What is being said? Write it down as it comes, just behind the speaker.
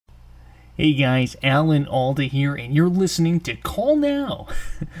Hey guys, Alan Alda here, and you're listening to Call Now.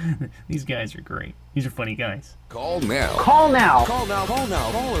 These guys are great. These are funny guys. Call now. Call now. Call now. Call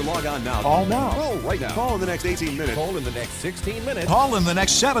now. Call or log on now. Call now. Call right now. Call in the next 18 minutes. Call in the next 16 minutes. Call in the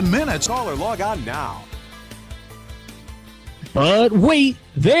next 7 minutes. Call or log on now. But wait,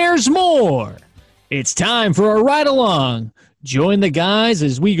 there's more. It's time for a ride along. Join the guys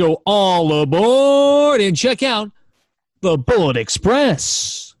as we go all aboard and check out the Bullet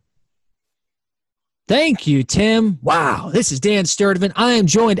Express. Thank you, Tim. Wow, this is Dan Sturdivant. I am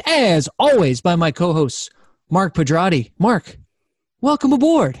joined, as always, by my co-host, Mark Pedrati. Mark, welcome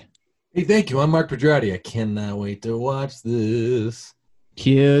aboard. Hey, thank you. I'm Mark Pedrati. I cannot wait to watch this.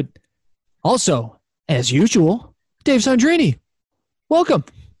 Cute. Also, as usual, Dave Sandrini. Welcome.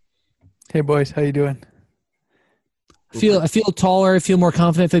 Hey, boys. How you doing? I feel taller. I feel more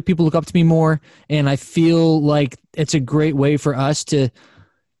confident. I feel like people look up to me more, and I feel like it's a great way for us to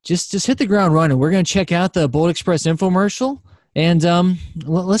just hit the ground running. We're going to check out the Bullet Express infomercial, and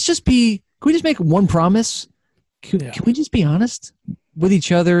let's just be. Can we just make one promise? Can we just be honest with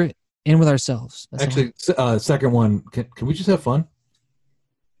each other and with ourselves? That's Actually, second one. Can we just have fun?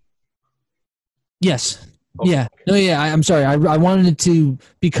 Yes. Okay. Yeah. No, yeah. I'm sorry. I wanted to,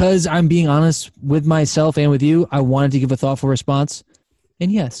 because I'm being honest with myself and with you, I wanted to give a thoughtful response.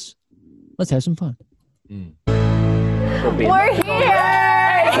 And yes, let's have some fun. We're here!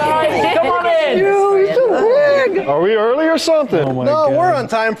 Guys, come on in! Are we early or something? Oh my no, God. we're on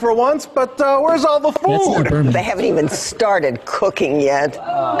time for once, but where's all the That's not food? Berman. They haven't even started cooking yet.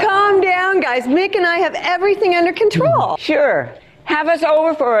 Calm down, guys. Mick and I have everything under control. Sure. Have us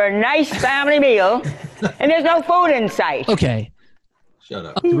over for a nice family meal, and there's no food in sight. Okay. Shut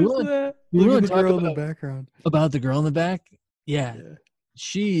up. Do we Who's want that? we Look wanna at the talk girl in the background. about the girl in the back? Yeah.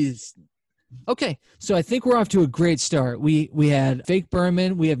 She's okay. So I think we're off to a great start. We had fake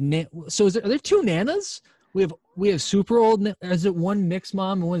Berman. We have so are there two Nanas? We have super old. Is it one Mick's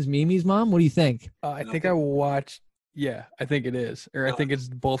mom and one's Mimi's mom? What do you think? I think I watched. Yeah, I think it is, or I think it's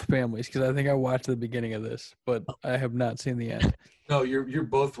both families because I think I watched the beginning of this, but I have not seen the end. No, you're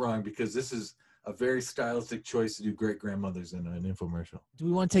both wrong because this is a very stylistic choice to do great grandmothers in an infomercial. Do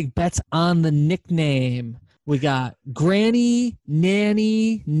we want to take bets on the nickname? We got Granny,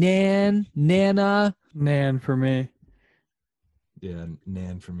 Nanny, Nan, Nana. Nan for me. Yeah,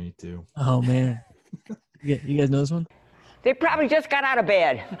 Nan for me too. Oh man, you guys know this one? They probably just got out of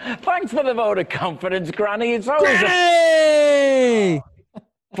bed. Thanks for the vote of confidence, Granny. It's always Hey!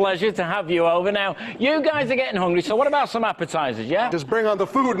 a pleasure to have you over. Now, you guys are getting hungry, so what about some appetizers, yeah? Just bring on the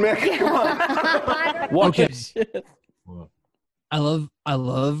food, Mick. Come on. Watch Okay. it. Well, I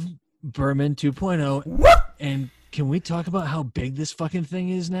love Berman 2.0. And can we talk about how big this fucking thing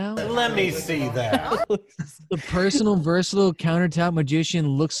is now? Let me see that. The personal, versatile countertop magician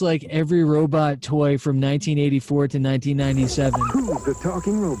looks like every robot toy from 1984 to 1997. Who's the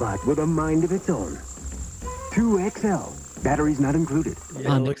talking robot with a mind of its own? 2XL. Batteries not included.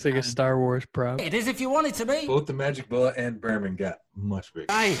 Yeah, it looks like a Star Wars prop. It is if you want it to be. both the Magic Bullet and Berman got much bigger.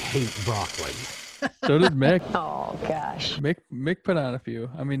 I hate broccoli. So did Mick. Oh, gosh. Mick put on a few.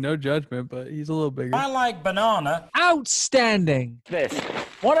 I mean, no judgment, but he's a little bigger. I like banana. Outstanding. This.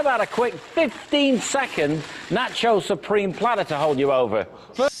 What about a quick 15-second Nacho Supreme platter to hold you over?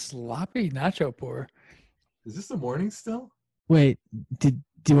 Sloppy nacho pour. Is this the morning still? Wait, do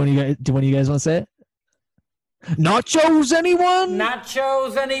one of you guys want to say it? Nachos, anyone?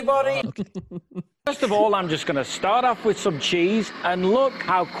 Nachos, anybody? First of all, I'm just going to start off with some cheese, and look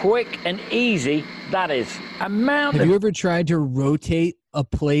how quick and easy that is. Amount Have of you ever tried to rotate a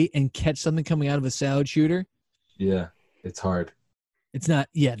plate and catch something coming out of a salad shooter? Yeah, it's hard. It's not.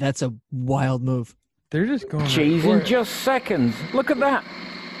 Yeah, that's a wild move. They're just going cheese right in for it. just seconds. Look at that.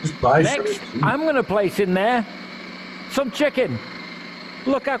 Just buy Next, some. I'm going to place in there some chicken.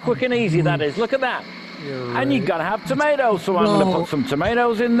 Look how quick and easy that is. Look at that. You're And you've right. got to have tomatoes, so I'm going to No. put some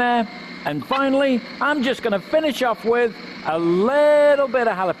tomatoes in there. And finally, I'm just going to finish off with a little bit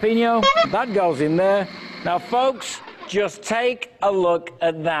of jalapeno. That goes in there. Now, folks, just take a look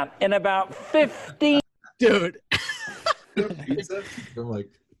at that. In about 15 Dude, Pizza? I'm like,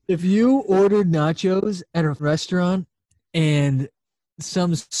 if you ordered nachos at a restaurant and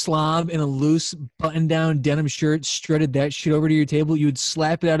some slob in a loose button-down denim shirt strutted that shit over to your table, you would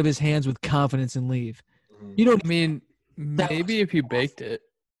slap it out of his hands with confidence and leave. You don't I mean, maybe if you baked it,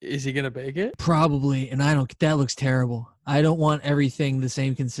 is he gonna bake it? probably, and I don't. That looks terrible. I don't want everything the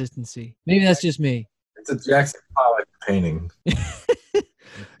same consistency. Maybe that's just me. it's a Jackson Pollock painting.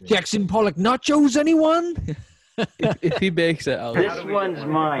 Jackson Pollock nachos, anyone? If he bakes it, I'll. This one's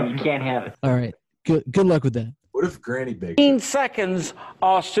mine. You can't have it. All right. Good luck with that. What if Granny baked 15 it? seconds,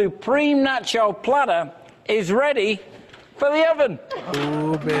 our supreme nacho platter is ready for the oven.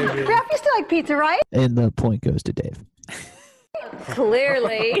 Oh, baby. Ralph, you still like pizza, right? And the point goes to Dave.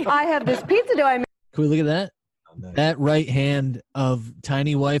 Clearly. I have this pizza dough I made. Can we look at that? That right hand of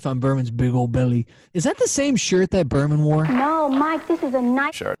Tiny Wife on Berman's big old belly. Is that the same shirt that Berman wore? No, Mike, this is a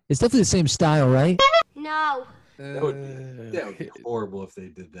nice shirt. It's definitely the same style, right? No. That would be horrible if they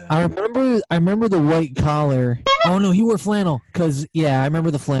did that. I remember the white collar. Oh no, he wore flannel. Cause yeah, I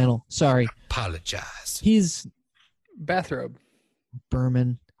remember the flannel. Sorry. Apologize. He's Bathrobe.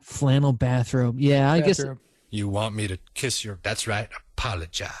 Berman flannel bathrobe. Yeah, I guess. You want me to kiss your... That's right.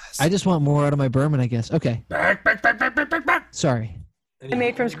 Apologize. I just want more out of my Berman, I guess. Okay. Back. Sorry. I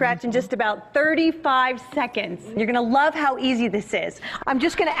made from scratch in just about 35 seconds. You're gonna love how easy this is. I'm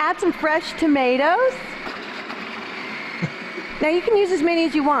just gonna add some fresh tomatoes. Now you can use as many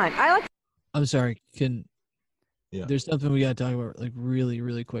as you want. I like I'm sorry. There's something we gotta talk about like really,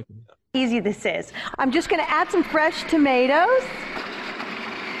 really quick. easy this is. I'm just gonna add some fresh tomatoes.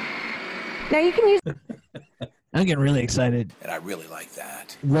 Now you can use I'm getting really excited. And I really like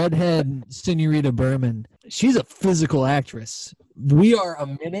that. Redhead Senorita Berman. She's a physical actress. We are a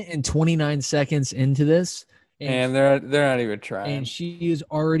minute and 29 seconds into this. And they're not even trying. And she is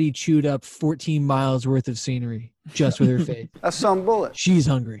already chewed up 14 miles worth of scenery just with her face. That's some bullet. She's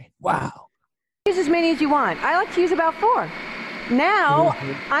hungry. Wow. use as many as you want. I like to use about 4. Now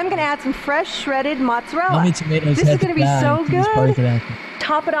I'm gonna add some fresh shredded mozzarella. How many tomatoes This is had to gonna be die so for this party to good. happen?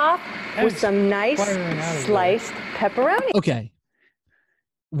 Top it off with some nice sliced pepperoni. Okay.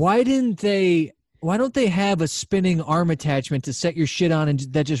 Why don't they have a spinning arm attachment to set your shit on and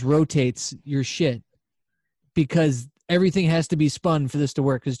that just rotates your shit? Because everything has to be spun for this to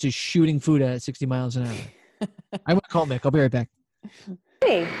work. It's just shooting food at 60 miles an hour. I'm going to call Mick. I'll be right back.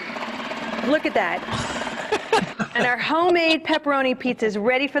 Hey, look at that. And our homemade pepperoni pizza is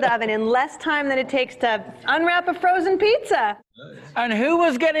ready for the oven in less time than it takes to unwrap a frozen pizza. And who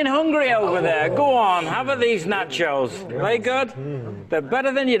was getting hungry over there? Go on, have at these nachos. Are they good? They're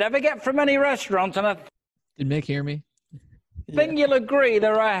better than you'd ever get from any restaurant, and I Did Mick hear me? think you'll agree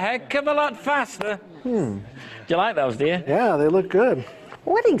they're a heck of a lot faster. Do you like those, do you? Yeah, they look good.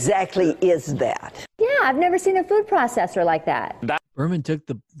 What exactly is that? Yeah, I've never seen a food processor like that. Berman took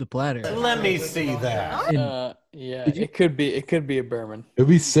the platter. Let me see that. Yeah, it could be a Berman. It'd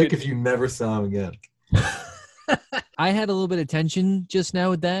be sick if you never saw him again. I had a little bit of tension just now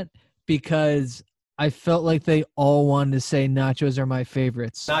with that because I felt like they all wanted to say nachos are my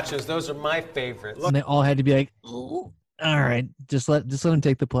favorites. Nachos, those are my favorites. And they all had to be like, "Ooh, all right, just let them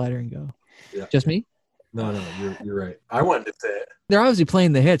take the platter and go." Yeah. Just me? No, you're right. I wanted to say it. They're obviously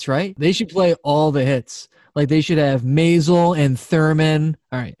playing the hits, right? They should play all the hits. Like they should have Maisel and Thurman.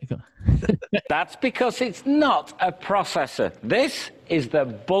 All right, go. That's because it's not a processor. This is the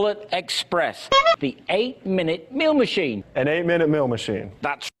Bullet Express, the 8-minute meal machine. An 8-minute meal machine.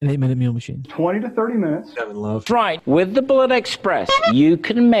 That's An 8-minute meal machine. 20 to 30 minutes. Kevin Love. right. With the Bullet Express, you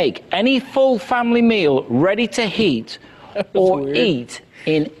can make any full family meal ready to heat or eat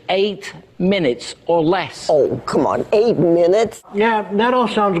in 8 minutes or less. Oh, come on, 8 minutes? Yeah, that all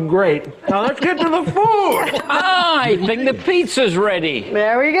sounds great. Now let's get to the food. I think the pizza's ready.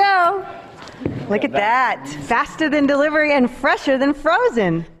 There we go. Look at that. Faster than delivery and fresher than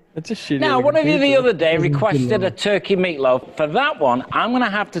frozen. That's a shitty. Now, looking one of you the pizza. other day requested a turkey meatloaf. For that one, I'm going to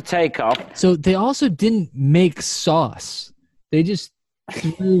have to take off. So they also didn't make sauce. They just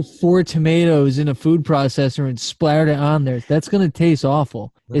threw 4 tomatoes in a food processor and splattered it on there. That's going to taste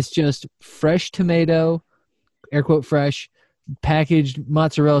awful. It's just fresh tomato, air quote fresh, packaged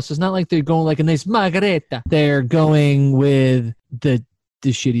mozzarella. So it's not like they're going like a nice margarita. They're going with the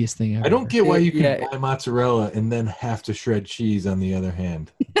shittiest thing ever. I don't get why you can Yeah. buy mozzarella and then have to shred cheese on the other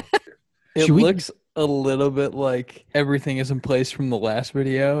hand. It Should we- looks a little bit like everything is in place from the last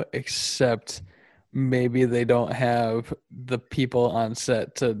video, except maybe they don't have the people on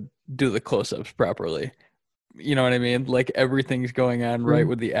set to do the close-ups properly. You know what I mean? Like everything's going on right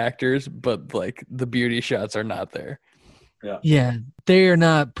with the actors, but like the beauty shots are not there. Yeah, they are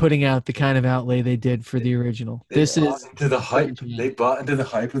not putting out the kind of outlay they did for the original. This is into the hype. They bought into the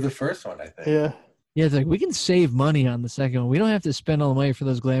hype of the first one, I think. Yeah. yeah. It's like we can save money on the second one. We don't have to spend all the money for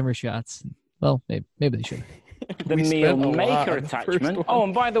those glamour shots. Well, maybe they should. The We meal spent a lot maker on the first attachment. one. Oh,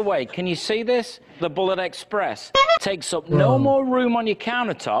 and by the way, can you see this? The Bullet Express takes up no more room on your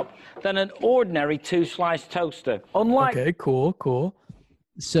countertop than an ordinary 2-slice toaster. Unlike Okay, cool.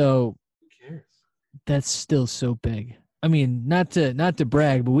 So that's still so big. I mean, not to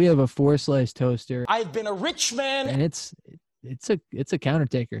brag, but we have a 4-slice toaster, I've been a rich man. and it's it's a counter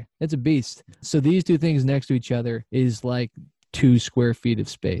taker. It's a beast. So these two things next to each other is like 2 square feet of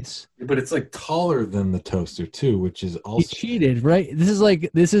space. But it's like taller than the toaster too, which is also You cheated, right? This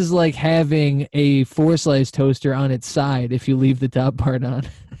is like having a 4-slice toaster on its side if you leave the top part on.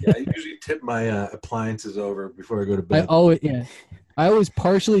 Yeah, I usually tip my appliances over before I go to I bed. always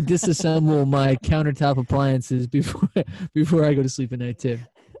partially disassemble my countertop appliances before I go to sleep at night too.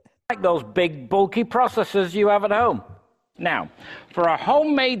 Like those big bulky processors you have at home. Now, for a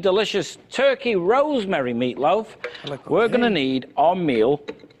homemade delicious turkey rosemary meatloaf, we're going to need our meal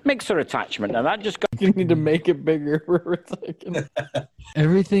mixer attachment. Now that just goes... You need to make it bigger. We're thinking.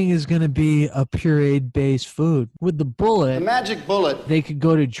 Everything is going to be a pureed-based food. With the bullet, The magic bullet. they could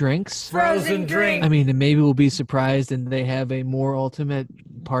go to drinks. Frozen drink. I mean, and maybe we'll be surprised and they have a more ultimate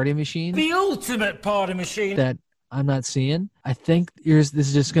party machine The ultimate party machine. that I'm not seeing. I think this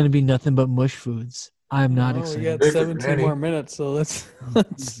is just going to be nothing but mush foods. I'm not We excited. got 17 more minutes, so let's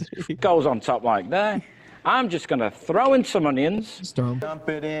see. goes on top like that. I'm just going to throw in some onions, Dump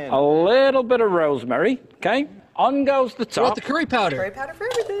it in. a little bit of rosemary, okay? On goes the What about top. the curry powder? Curry powder for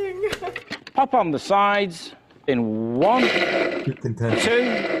everything. Pop on the sides in 1,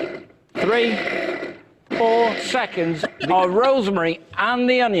 2, 3, 4 seconds. Our rosemary and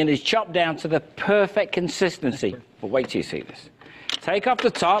the onion is chopped down to the perfect consistency. But wait till you see this. Take off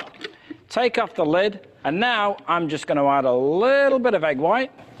the top, take off the lid, and now I'm just going to add a little bit of egg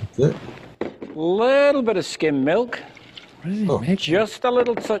white, little bit of skim milk, just a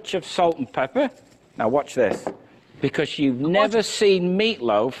little touch of salt and pepper. Now watch this, because you've never seen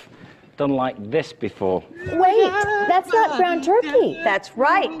meatloaf done like this before. Wait, that's not ground turkey. That's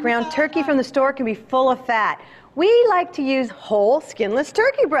right. Ground turkey from the store can be full of fat. We like to use whole skinless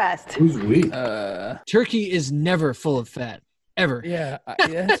turkey breast. Who's we? Turkey is never full of fat, ever. Yeah,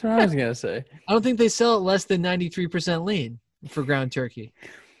 that's what I was gonna say. I don't think they sell it less than 93% lean for ground turkey.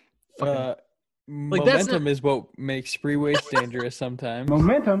 Like, that's Momentum is what makes free weights dangerous sometimes.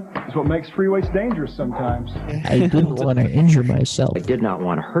 Momentum is what makes free weights dangerous sometimes. I didn't want to injure myself. I did not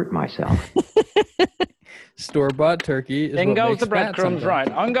want to hurt myself. Store-bought turkey is In what goes makes the fat breadcrumbs, sometimes.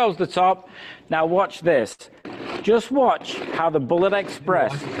 right. On goes the top. Now watch this. Just watch how the Bullet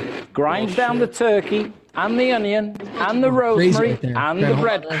Express grinds down the turkey and the onion and the rosemary right there. and the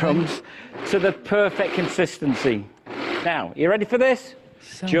breadcrumbs to the perfect consistency. Now, you ready for this?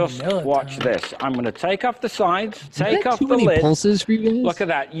 Just watch this. I'm going to take off the sides, take off too the many lid. pulses for you guys? Look at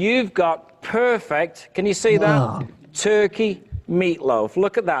that. You've got perfect, can you see that? Wow. Turkey meatloaf.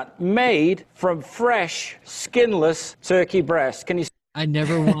 Look at that. Made from fresh, skinless turkey breast. Can you I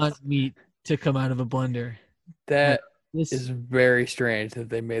never want meat to come out of a blender. That This is very strange that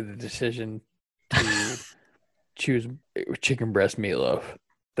they made the decision to choose chicken breast meatloaf.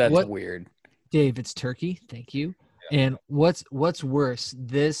 That's What- weird. Dave, it's turkey. Thank you. And what's worse,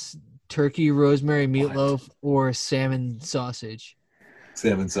 this turkey rosemary meatloaf or salmon sausage?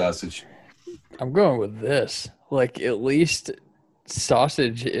 Salmon sausage. I'm going with this. Like, at least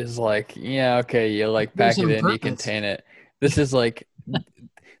sausage is like, yeah, okay, you like pack There's it some in, you purpose. contain it. This is like,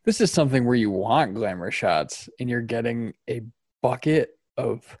 this is something where you want glamour shots, and you're getting a bucket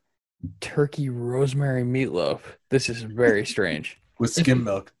of turkey rosemary meatloaf. This is very strange. With skim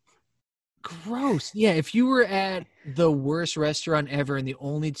milk. Gross. Yeah, if you were at the worst restaurant ever and the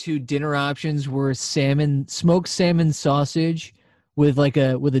only 2 dinner options were smoked salmon sausage with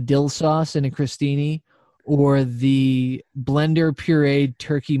a dill sauce and a crostini, or the blender pureed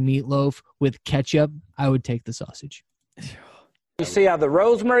turkey meatloaf with ketchup, I would take the sausage. see how the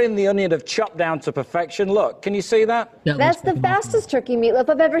rosemary and the onion have chopped down to perfection? Look, can you see that? That's the fastest turkey meatloaf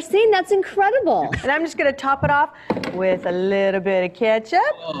I've ever seen. That's incredible. And I'm just going to top it off with a little bit of ketchup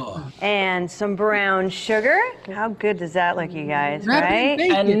and some brown sugar. How good does that look, you guys, right?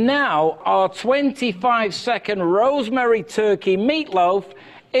 And now our 25-second rosemary turkey meatloaf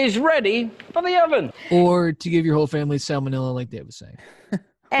is ready for the oven. Or to give your whole family salmonella, like Dave was saying.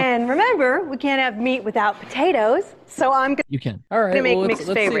 And remember, we can't have meat without potatoes, so I'm You can. All right, going to make well, mixed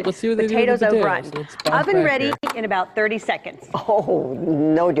let's see favorites. what they do with Potatoes the au potatoes. gratin. Let's bounce Oven back ready here. in about 30 seconds. Oh,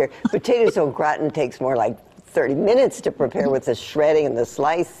 no, dear. Potatoes au gratin takes more like 30 minutes to prepare with the shredding and the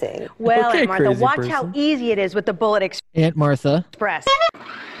slicing. Well, Okay, Aunt Martha, crazy watch person. how easy it is with the Bullet Aunt Martha. Express.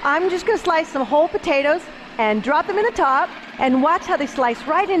 I'm just going to slice some whole potatoes and drop them in the top, and watch how they slice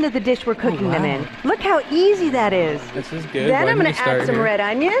right into the dish we're cooking them in. Look how easy that is. This is good. Then Why I'm did going you to add start some here? red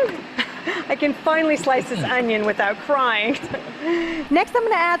onion. I can finally slice this onion without crying. Next, I'm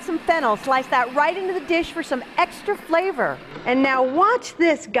going to add some fennel. Slice that right into the dish for some extra flavor. And now watch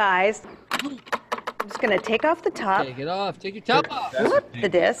this, guys. I'm just going to take off the top. Take it off. Take your top off. Flip the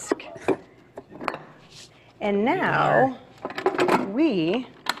disc. And now we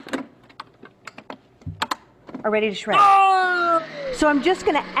are ready to shred. So I'm just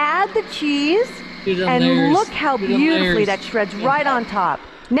going to add the cheese, and look how beautifully that shreds right on top.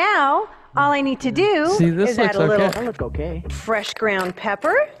 Now, all I need to do is add a little fresh ground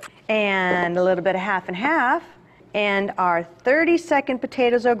pepper and a little bit of half and half, and our 30-second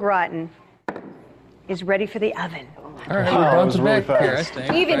potatoes au gratin is ready for the oven. All right, we're bouncing back here, I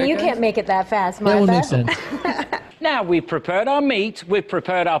think. Even you can't make it that fast, Martha. That will make sense. Now we've prepared our meat, we've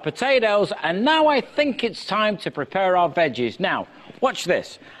prepared our potatoes, and now I think it's time to prepare our veggies. Now, watch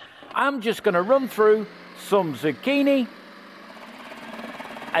this. I'm just going to run through some zucchini,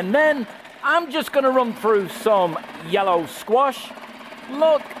 and then I'm just going to run through some yellow squash.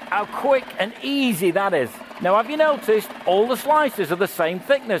 Look how quick and easy that is. Now, have you noticed all the slices are the same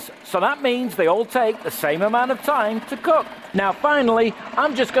thickness? So that means they all take the same amount of time to cook. Now, finally,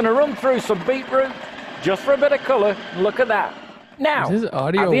 I'm just going to run through some beetroot just for a bit of color. Look at that. Now, Is his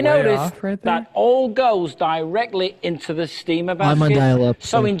audio have you way noticed off right there? that all goes directly into the steamer basket? I'm on dial-up,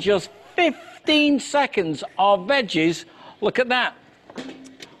 So so- in just 15 seconds, our veggies, look at that,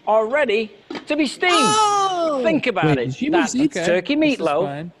 are ready to be steamed. Think about Wait, it. did she That's miss it? turkey This is meatloaf,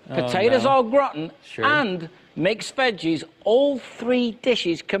 fine. Oh, potatoes no. au gratin, Sure. and mixed veggies, all three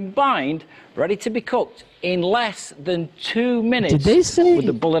dishes combined, ready to be cooked in less than 2 minutes. Did they say with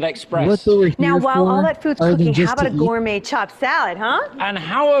the Bullet Express? what they were here Now, while all for, that food's other than cooking, just how about a to eat? gourmet chopped salad, huh? And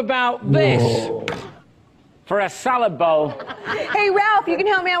how about this Whoa. for a salad bowl? Hey, Ralph, you can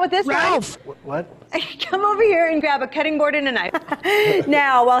help me out with this, Ralph! What? Come over here and grab a cutting board and a knife.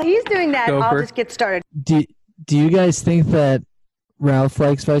 Now, while he's doing that, I'll Gopher. just get started. Do you guys think that Ralph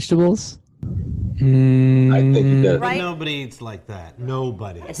likes vegetables? I think he does. Right? Nobody eats like that.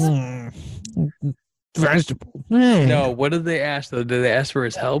 Nobody. Vegetable. No, what did they ask though? Did they ask for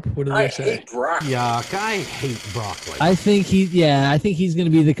his help? What did they say? Yuck, I hate broccoli. I think he's going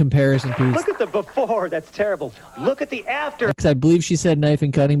to be the comparison piece. Look at the before. That's terrible. Look at the after. Because I believe she said knife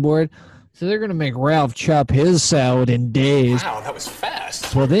and cutting board. So they're going to make Ralph chop his salad in days. Wow, that was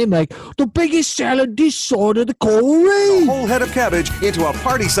fast. Well, they make the biggest salad this side of the coal A range. whole head of cabbage into a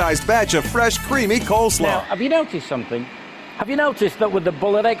party-sized batch of fresh, creamy Now, coleslaw. have you noticed something? Have you noticed that with the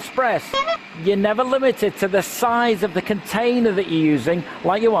Bullet Express, you're never limited to the size of the container that you're using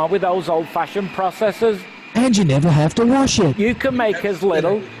like you are with those old-fashioned processors? And you never have to wash it. You can make as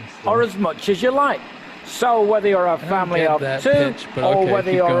little or as much as you like. So whether you're a family get of that 2 pitch, but or okay,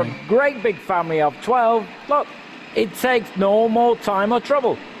 whether keep you're going. a great big family of 12, look, it takes no more time or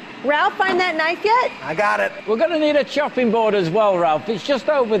trouble. Ralph, find that knife yet? I got it. We're going to need a chopping board as well, Ralph. It's just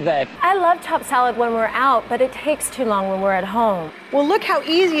over there. I love chopped salad when we're out, but it takes too long when we're at home. Well, look how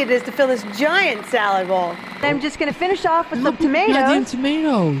easy it is to fill this giant salad bowl. I'm just going to finish off with some Goddamn tomatoes.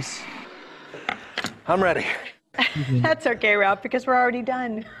 tomatoes. I'm ready. That's okay, Ralph, because we're already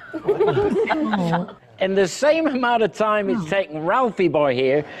done. In the same amount of time it's taken Ralphie boy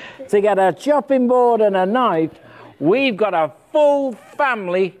here to get a chopping board and a knife, we've got a full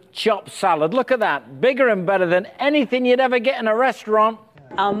family chopped salad. Look at that. Bigger and better than anything you'd ever get in a restaurant.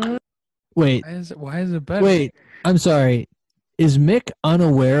 Wait, Why is it better? wait. I'm sorry. Is Mick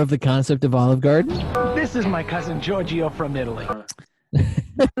unaware of the concept of Olive Garden? This is my cousin Giorgio from Italy.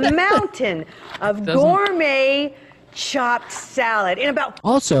 Mountain of gourmet chopped salad in about.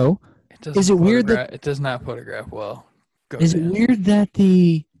 Also, doesn't is it weird photograph- that it does not photograph well? is it weird that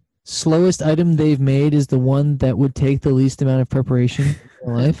the slowest item they've made is the one that would take the least amount of preparation in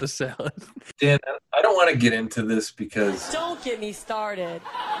their life? The salad. Dan, I don't want to get into this because Don't get me started.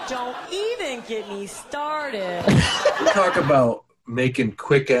 Don't even get me started. we talk about making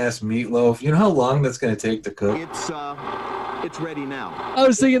quick-ass meatloaf. You know how long that's going to take to cook? It's ready now. I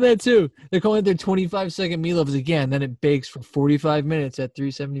was thinking that too. They're calling it their 25-second meatloaves again. Then it bakes for 45 minutes at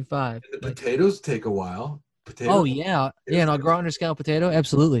 375. The potatoes take a while. Oh yeah, yeah, and I'll grow under scalloped potato.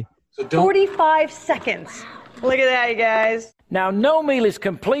 Absolutely. So don't 45 seconds. Look at that, you guys. Now, no meal is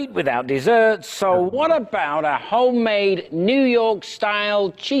complete without dessert, so what about a homemade New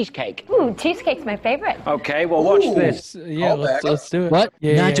York-style cheesecake? Ooh, cheesecake's my favorite. Okay, well, watch this. Yeah, let's do it. What?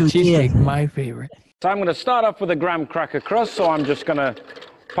 Yeah, Not yeah, to cheesecake, eat. my favorite. So I'm going to start off with a graham cracker crust, so I'm just going to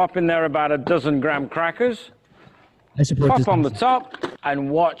pop in there about a dozen graham crackers. I support Pop this. on the top, and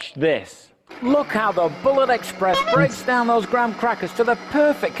watch this. Look how the Bullet Express breaks down those graham crackers to the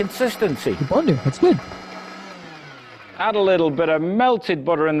perfect consistency. The blender. That's good. Add a little bit of melted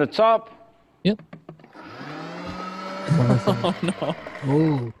butter in the top. Yep. Oh no.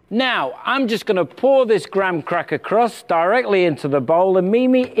 Oh. Now, I'm just going to pour this graham cracker crust directly into the bowl. And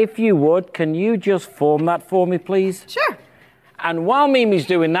Mimi, if you would, can you just form that for me, please? Sure. And while Mimi's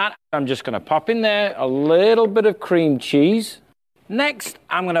doing that, I'm just going to pop in there a little bit of cream cheese. Next,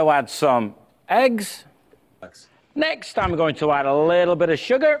 I'm going to add some eggs. Next, I'm going to add a little bit of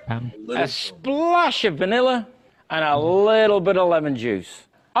sugar, a splash of vanilla, and a little bit of lemon juice.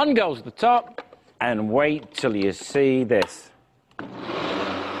 On goes the top, and wait till you see this.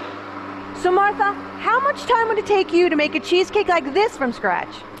 So Martha, how much time would it take you to make a cheesecake like this from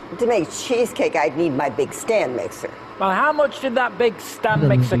scratch? To make cheesecake, I'd need my big stand mixer. Well, how much did that big stand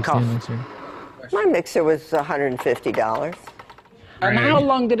mixer cost? My mixer was $150. And how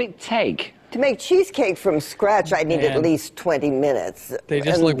long did it take? To make cheesecake from scratch, I'd need at least 20 minutes. They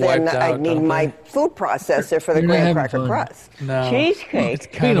just and look then wiped out, I'd need don't my food processor for the graham cracker crust. No. Cheesecake? It's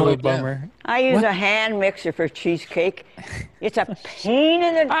kind of a bummer. I use What? a hand mixer for cheesecake. It's a pain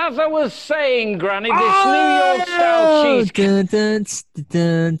in the... As I was saying, Granny, this New York style cheesecake. Dun, dun,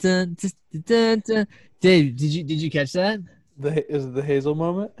 dun, dun, dun, dun, dun. Dave, did you catch that? Is it the Hazel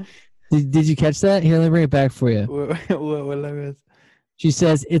moment? Did you catch that? Here, let me bring it back for you. What She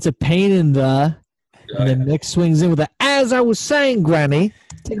says it's a pain in the, and then Nick swings in with a, as I was saying, Granny.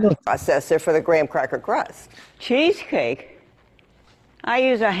 Take a look. Processor for the graham cracker crust. Cheesecake? I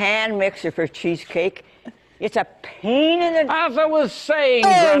use a hand mixer for cheesecake. It's a pain in the... As I was saying,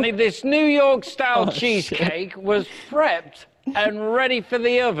 Granny, this New York style cheesecake was prepped and ready for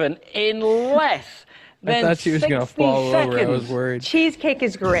the oven in less I thought she was going to 60 fall over. I was seconds. worried. Cheesecake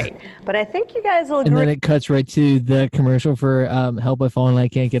is great, but I think you guys will And agree. then it cuts right to the commercial for Help I Fallen I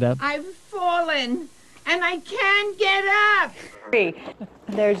Can't Get Up. I've fallen and I can't get up.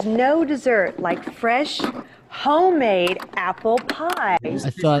 There's no dessert like fresh, homemade apple pie. I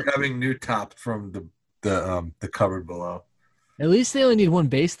thought having new top from the cupboard below. at least they only need one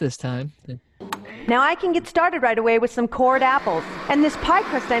base this time. Now I can get started right away with some cored apples. And this pie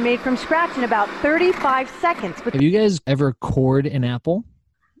crust I made from scratch in about 35 seconds. With Have you guys ever cored an apple?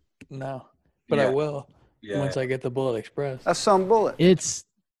 No, but I will once I get the Bullet Express. That's some bullet. It's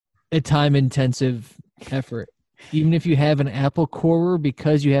a time-intensive effort. Even if you have an apple corer,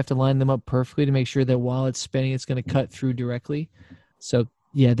 because you have to line them up perfectly to make sure that while it's spinning, it's going to cut through directly. So,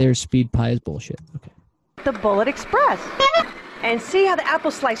 yeah, their speed pie is bullshit. Okay. the Bullet Express. And see how the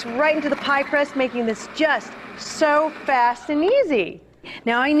apples slice right into the pie crust, making this just so fast and easy.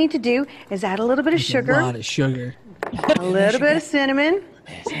 Now all you need to do is add a little bit of sugar. A lot of sugar. A little bit of cinnamon.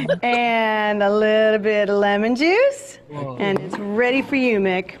 And a little bit of lemon juice. And it's ready for you,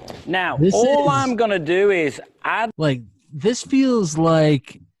 Mick. Now, This all is- I'm going to do is add... Like, this feels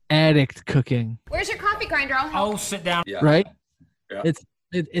like addict cooking, Where's your coffee grinder? I'll help. Oh, sit down. right? Yeah.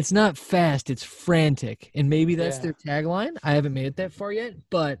 It's not fast, it's frantic. And maybe that's their tagline. I haven't made it that far yet,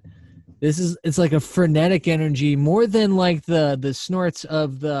 but it's like a frenetic energy more than like the snorts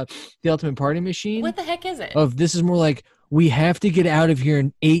of the Ultimate Party Machine. What the heck is it? This is more like, we have to get out of here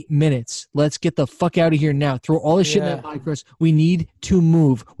in 8 minutes. Let's get the fuck out of here now. Throw all the shit in that pie crust. We need to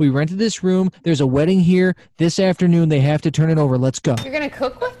move. We rented this room. There's a wedding here this afternoon. They have to turn it over. Let's go. You're gonna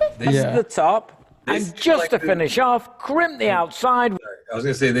cook with it? This is the top. And just to finish off, crimp the outside. I was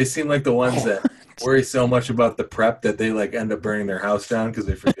gonna say they seem like the ones that worry so much about the prep that they like end up burning their house down because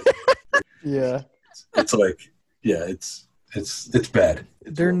they forget. Yeah. It's like, yeah, it's bad.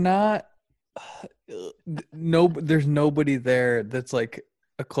 They're not. There's nobody there that's like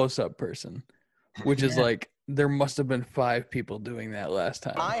a close-up person, which is like there must have been 5 people doing that last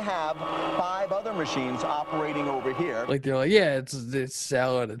time. I have 5 other machines operating over here. Like they're like, yeah, it's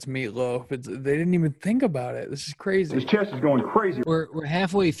salad, it's meatloaf. They didn't even think about it. This is crazy. His chest is going crazy. We're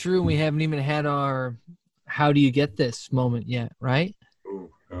halfway through and we haven't even had our how do you get this moment yet, right?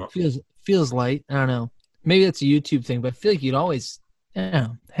 Feels light. I don't know. Maybe that's a YouTube thing, but I feel like you'd always,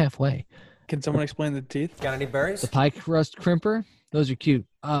 halfway. Can someone explain the teeth? Got any berries? The pie crust crimper, those are cute.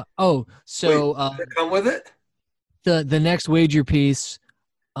 Wait, does it come with it? The next wager piece,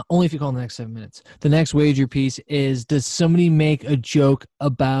 only if you call in the next 7 minutes. The next wager piece is: does somebody make a joke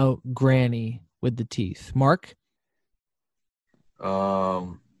about Granny with the teeth? Mark.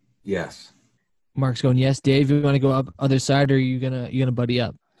 Yes. Mark's going yes. Dave, you want to go up other side, or are you gonna buddy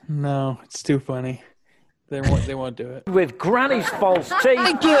up? No, it's too funny. They won't do it. With Granny's false teeth.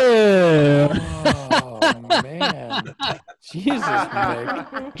 Thank you. Oh man, Jesus,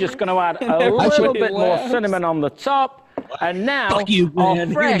 Mick. Just going to add a little bit more cinnamon on the top. And now, Fuck you, our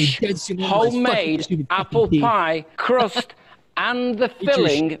man. fresh, You're gonna be dead soon anyways. Fuck you, homemade stupid apple fucking teeth. pie crust and the your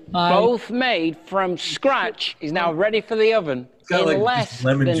filling, shit pie. both made from scratch, is now ready for the oven got, in like, less just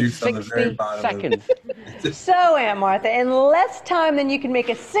lemon than juice on the 60 very bottom of it. seconds. So, Aunt Martha, in less time than you can make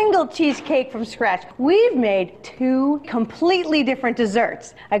a single cheesecake from scratch, we've made 2 completely different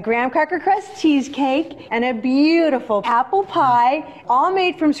desserts. A graham cracker crust cheesecake and a beautiful apple pie, all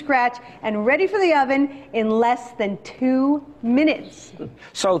made from scratch and ready for the oven in less than 2 minutes.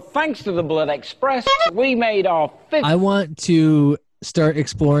 So thanks to the Bullet Express, we made our 5th. I want to start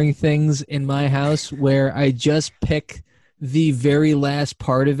exploring things in my house where I just pick the very last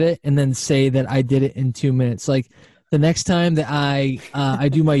part of it and then say that I did it in 2 minutes. Like the next time that I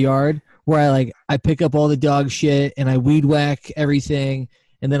do my yard, where I pick up all the dog shit and I weed whack everything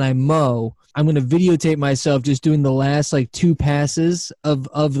and then I mow, I'm going to videotape myself just doing the last 2 passes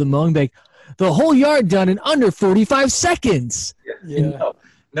of the mowing bag. The whole yard done in under 45 seconds. Yeah.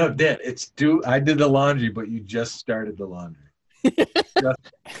 No, Dan, I did the laundry, but you just started the laundry. just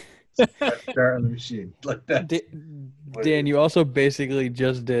start on the machine like that. Dan, you also basically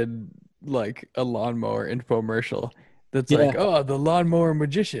just did a lawnmower infomercial. That's the lawnmower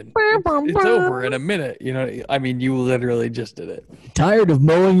magician. It's over in a minute. You know, I mean, you literally just did it. Tired of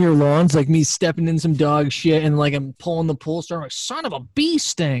mowing your lawns, like me stepping in some dog shit and I'm pulling the pull string, son of a bee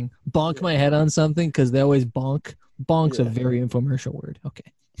sting, bonk my head on something because they always bonk. Bonk's a very infomercial word.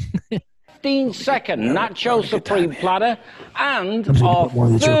 Okay. 15-second nacho supreme platter and our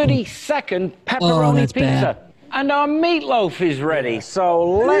 30-second pepperoni pizza. Bad. And our meatloaf is ready. So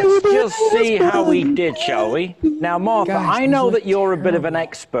let's just see how we did, shall we? Now, Martha, I know that you're a bit of an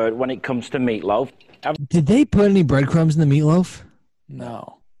expert when it comes to meatloaf. Did they put any breadcrumbs in the meatloaf?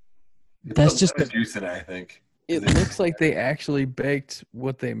 No. That's just juice in it, I think. It looks like they actually baked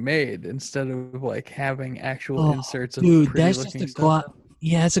what they made instead of having actual inserts of dude, pretty that's looking just a stuff. glob.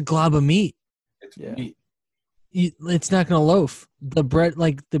 Yeah, it's a glob of meat. It's meat. It's not gonna loaf. The bread,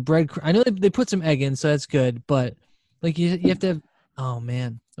 the bread. I know they put some egg in, so that's good. But you have to have. Oh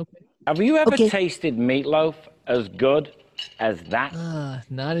man. Okay. Have you ever tasted meatloaf as good as that?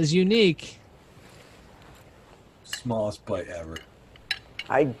 Not as unique. Smallest bite ever.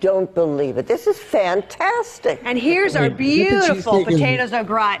 I don't believe it. This is fantastic. And here's our beautiful potatoes au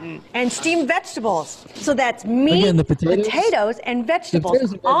gratin and steamed vegetables. So that's meat, Again, the potatoes and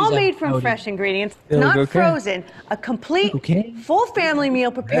vegetables, all made from fresh ingredients, not frozen. A complete, full family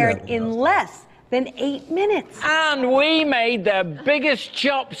meal prepared in less than 8 minutes. And we made the biggest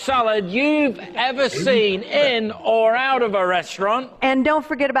chopped salad you've ever seen in or out of a restaurant. And don't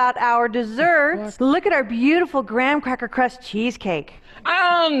forget about our desserts. Look at our beautiful graham cracker crust cheesecake.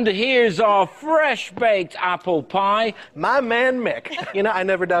 And here's our fresh-baked apple pie. My man, Mick. You know, I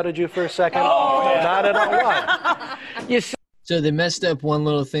never doubted you for a second. Not at all. Why? So they messed up one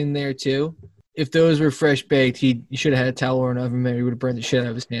little thing there, too. If those were fresh-baked, he should have had a towel or an oven mitt. He would have burned the shit out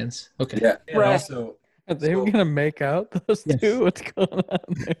of his hands. Okay. Yeah, and also... Are they going to make out those two? What's going on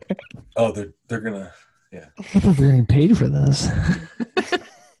there? Oh, they're going to... Yeah. I thought we were getting paid for this.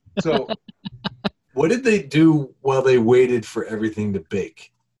 So... What did they do while they waited for everything to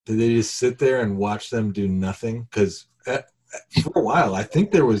bake? Did they just sit there and watch them do nothing? Because for a while, I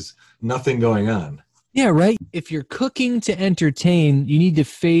think there was nothing going on. Yeah, right. If you're cooking to entertain, you need to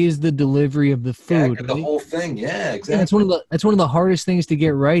phase the delivery of the food. Yeah, the whole thing. Yeah, exactly. Yeah, that's one of the hardest things to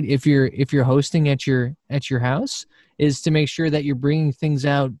get right if you're hosting at your house, is to make sure that you're bringing things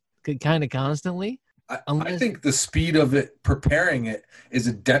out kind of constantly. I think the speed of it, preparing it, is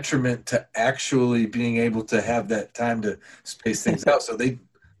a detriment to actually being able to have that time to space things out. So they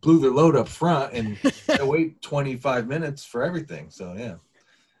blew their load up front and they wait 25 minutes for everything. So, yeah.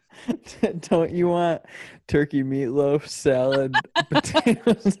 Don't you want turkey meatloaf, salad,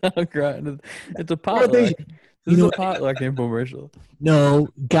 potatoes, au gratin? It's a potluck. This is a potluck infomercial. No,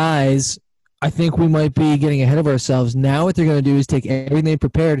 guys. I think we might be getting ahead of ourselves. Now what they're going to do is take everything they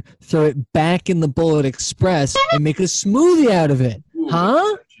prepared, throw it back in the Bullet Express, and make a smoothie out of it.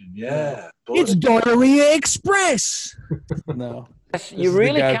 Huh? Yeah. It's Diarrhea Express. No. Yes, you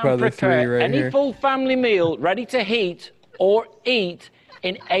really can prepare any full family meal ready to heat or eat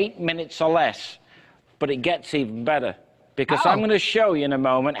in 8 minutes or less. But it gets even better, because I'm going to show you in a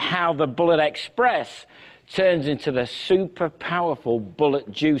moment how the Bullet Express turns into the super powerful Bullet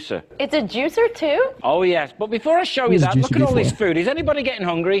Juicer. It's a juicer too? Oh yes, but before I show you that, look at all this food. Is anybody getting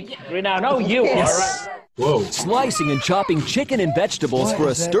hungry? Now, no, you are. Whoa. Slicing and chopping chicken and vegetables for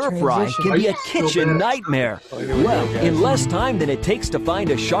a stir fry can be a kitchen nightmare. Well, in less time than it takes to find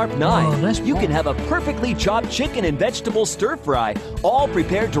a sharp knife, you can have a perfectly chopped chicken and vegetable stir fry, all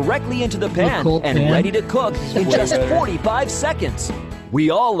prepared directly into the pan and ready to cook in just 45 seconds. We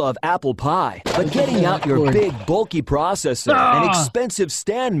all love apple pie, but getting out your big, bulky processor and expensive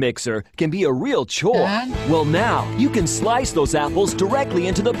stand mixer can be a real chore. Well, now you can slice those apples directly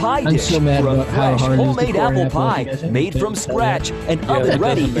into the pie dish so mad for a about how fresh hard it is to homemade core an apple apple. pie made from scratch and oven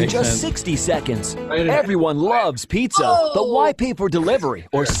ready in just 60 seconds. Everyone loves pizza, but why pay for delivery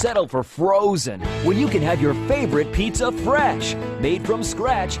or settle for frozen when you can have your favorite pizza fresh, made from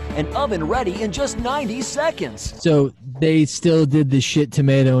scratch and oven ready in just 90 seconds? So they still did the shit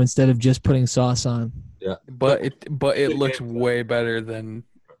tomato instead of just putting sauce on. Yeah, but it looks way better than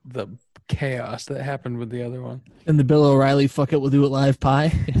the chaos that happened with the other one. And the Bill O'Reilly "fuck it, we'll do it live"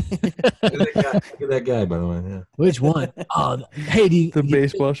 pie. Look at that guy, by the way. Yeah. Which one? Oh, hey, the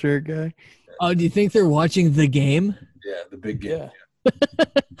baseball shirt guy. Oh, do you think they're watching The Game? Yeah, the big game. Yeah.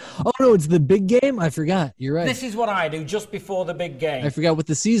 Oh no, it's The Big Game. I forgot. You're right. This is what I do just before the big game. I forgot what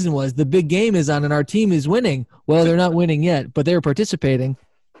the season was. The Big Game is on, and our team is winning. Well, they're not winning yet, but they're participating.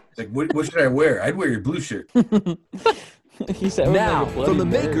 It's like, what should I wear? I'd wear your blue shirt. Now, from the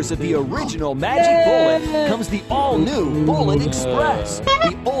makers of the original Magic Bullet comes the all-new Bullet Express,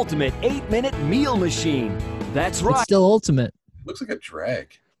 the ultimate 8-minute meal machine. That's right. It's still ultimate. Looks like a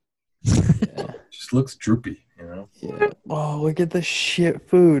drag. Just looks droopy, you know? Yeah. Oh, look at the shit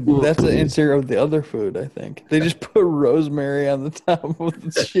food. That's an insert of the other food, I think. They just put rosemary on the top of the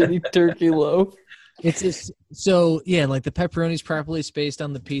shitty turkey loaf. It's just so yeah, like the pepperoni's properly spaced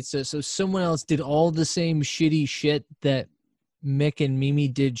on the pizza. So someone else did all the same shitty shit that Mick and Mimi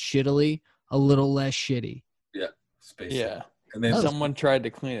did shittily, a little less shitty. Yeah, space. Yeah, and then someone tried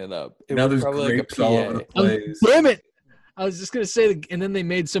to clean it up. It now was there's probably grapes like a all PA. over the place. Damn it! I was just gonna say, and then they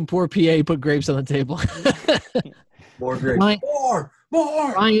made some poor PA put grapes on the table. More grapes. Ryan,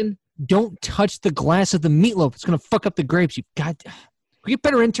 more. Ryan, don't touch the glass of the meatloaf. It's gonna fuck up the grapes. You got. We get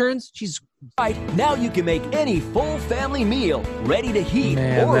better interns. She's right now. You can make any full family meal ready to heat.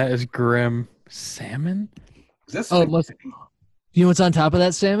 Man, or that is grim. Salmon? Oh, you know what's on top of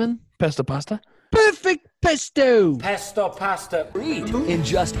that salmon? Pesto pasta. Perfect pesto. Pesto pasta. Eat in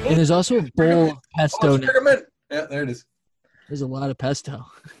just 8 And there's also a bowl of pesto. Yeah, there it is. There's a lot of pesto.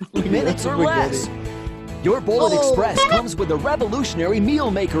 minutes or less. Your Bullet Express comes with the revolutionary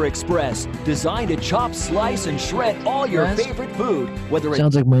Meal Maker Express, designed to chop, slice, and shred all your favorite food, whether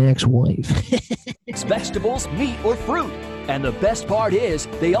Sounds like my ex-wife. it's vegetables, meat, or fruit. And the best part is,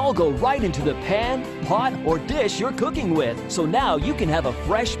 they all go right into the pan, pot, or dish you're cooking with. So now you can have a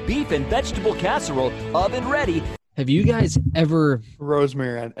fresh beef and vegetable casserole oven ready. Have you guys ever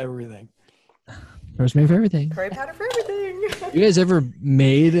rosemary on everything? Rosemary for everything. Curry powder for everything. You guys ever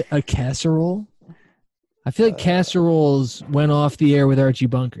made a casserole? I feel like casseroles went off the air with Archie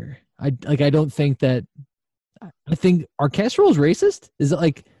Bunker. I don't think that. I think, are casseroles racist? Is it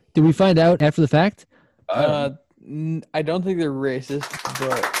like, did we find out after the fact? I don't think they're racist,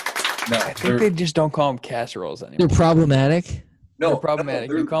 but no, I think they just don't call them casseroles anymore. They're problematic. They're problematic.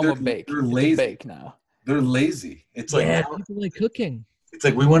 You call them a bake. They're lazy. Bake now. They're lazy. It's like people like cooking. It's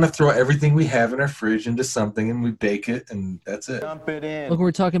like we want to throw everything we have in our fridge into something and we bake it and that's it. Dump it in. Look,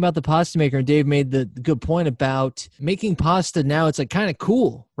 we're talking about the pasta maker, and Dave made the good point about making pasta now. It's like kind of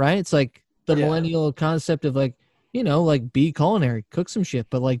cool, right? It's like the millennial concept of like, you know, like be culinary, cook some shit,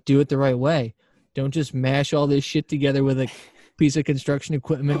 but like do it the right way. Don't just mash all this shit together with a piece of construction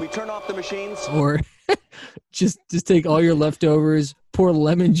equipment. Can we turn off the machines? Or just take all your leftovers, pour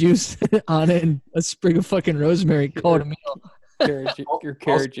lemon juice on it, and a sprig of fucking rosemary. Call it a meal. Your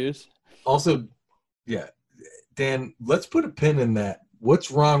carrot juice. Also, yeah, Dan, let's put a pin in that.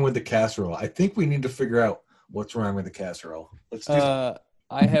 What's wrong with the casserole? I think we need to figure out what's wrong with the casserole. Let's do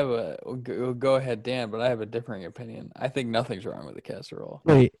I have a go ahead, Dan, but I have a differing opinion. I think nothing's wrong with the casserole.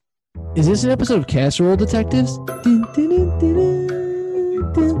 Wait, is this an episode of Casserole Detectives?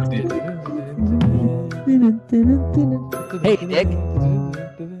 Hey, Nick.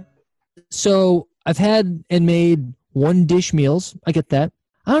 So I've had and made one dish meals. I get that.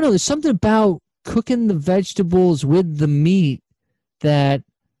 I don't know. There's something about cooking the vegetables with the meat that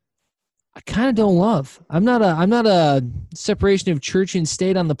I kind of don't love. I'm not a separation of church and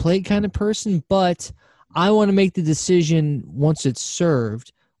state on the plate kind of person, but I want to make the decision once it's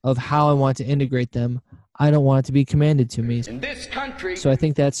served of how I want to integrate them. I don't want it to be commanded to me. In this country. So I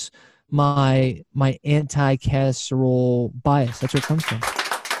think that's my anti-casserole bias. That's where it comes from.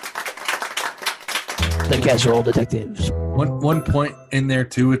 The Casserole Detectives. One point in there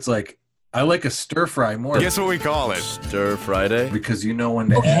too. It's like I like a stir fry more. Guess what we call it? Stir Friday. Because you know when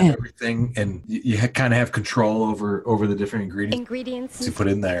to add everything, and you kind of have control over the different ingredients you put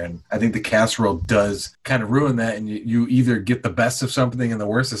in there. And I think the casserole does kind of ruin that. And you either get the best of something and the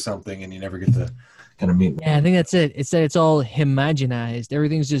worst of something, and you never get to kind of meat. Yeah, I think that's it. It's that it's all homogenized.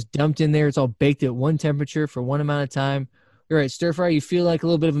 Everything's just dumped in there. It's all baked at one temperature for one amount of time. You're right. Stir fry, you feel like a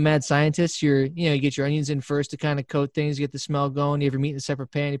little bit of a mad scientist. You get your onions in first to kind of coat things, get the smell going. You have your meat in a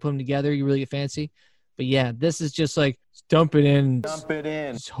separate pan, you put them together, you really get fancy. But yeah, this is just like dump it in. Dump it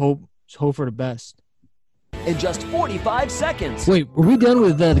in. Just hope for the best. In just 45 seconds. Wait, were we done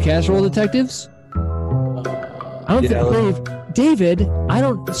with the casserole detectives? I don't think David, I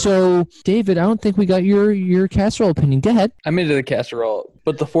don't think we got your casserole opinion. Go ahead. I'm into the casserole,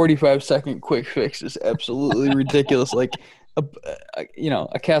 but the 45-second quick fix is absolutely ridiculous. Like,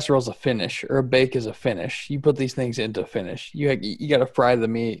 a casserole is a finish, or a bake is a finish. You put these things into finish. You got to fry the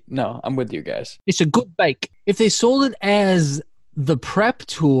meat. No, I'm with you guys. It's a good bake. If they sold it as the prep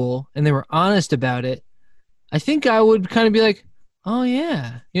tool and they were honest about it, I think I would kind of be like, oh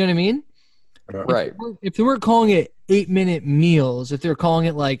yeah, you know what I mean? Right. If they weren't calling it 8-minute meals, if they were calling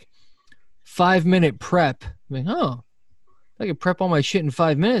it like 5-minute prep, I'm like, oh, I can prep all my shit in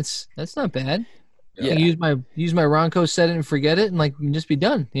 5 minutes. That's not bad. Yeah. I use my Ronco, set it and forget it, and like just be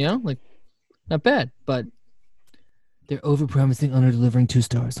done. Like not bad. But they're over-promising, under-delivering 2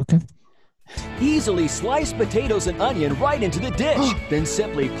 stars. Okay. Easily slice potatoes and onion right into the dish. Then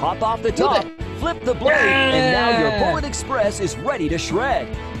simply pop off the top, flip the blade, and now your Bullet Express is ready to shred.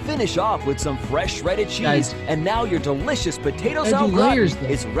 Finish off with some fresh shredded cheese, and now your delicious potatoes au gratin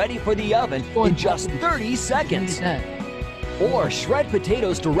is ready for the oven in just 30 seconds. Or shred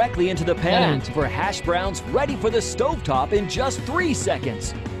potatoes directly into the pan for hash browns ready for the stovetop in just 3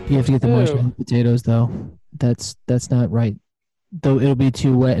 seconds. You have to get the moist potatoes, though. That's not right. Though it'll be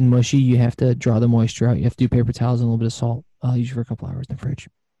too wet and mushy, you have to draw the moisture out. You have to do paper towels and a little bit of salt. Usually for a couple hours in the fridge.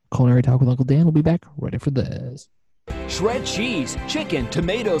 Culinary Talk with Uncle Dan will be back right after this. Shred cheese, chicken,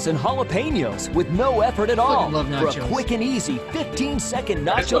 tomatoes, and jalapenos with no effort at all for a quick and easy 15-second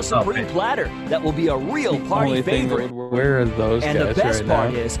nacho supreme platter that will be a real party favorite. Where are those and guys the best right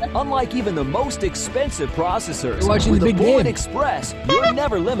part now? is, unlike even the most expensive processors, watching with the the big Bullet game. Express, you're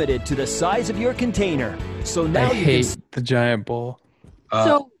never limited to the size of your container. So now I you hate the giant bowl.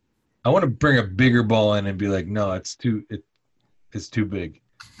 I want to bring a bigger bowl in and be like, no, it's too big.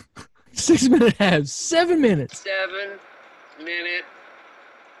 6-minute halves, 7 minutes. 7-minute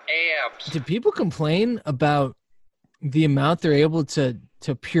halves. Do people complain about the amount they're able to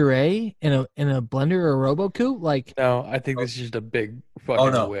puree in a blender or a RoboCoupe? Like, No, I think this is just a big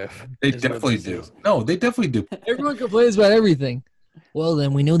fucking whiff. They is what definitely this do. is. No, they definitely do. everyone complains about everything. Well,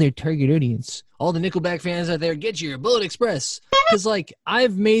 then we know their target audience. All the Nickelback fans out there, get your Bullet Express. Because, like,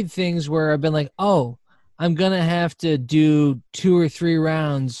 I've made things where I've been like, oh, I'm going to have to do 2 or 3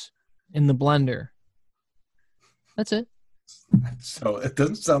 rounds in the blender. That's it. So it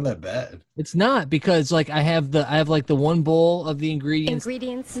doesn't sound that bad. It's not, because like I have like the one bowl of the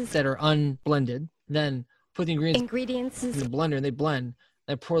ingredients that are unblended. Then put the ingredients in the blender and they blend.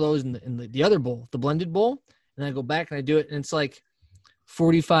 I pour those in the other bowl, the blended bowl, and I go back and I do it, and it's like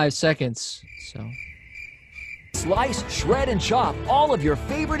 45 seconds. So Slice, shred, and chop all of your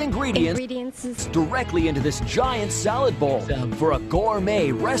favorite ingredients directly into this giant salad bowl for a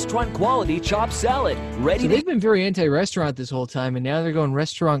gourmet restaurant-quality chopped salad ready So to they've been very anti-restaurant this whole time, and now they're going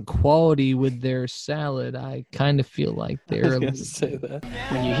restaurant quality with their salad. I kind of feel like they're. I was gonna say that.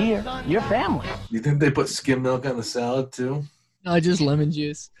 When you're here, you're family. You think they put skim milk on the salad too? No, just lemon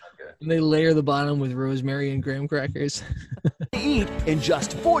juice. And they layer the bottom with rosemary and graham crackers. eat in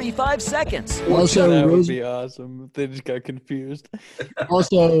just 45 seconds. Also, that would be awesome if they just got confused.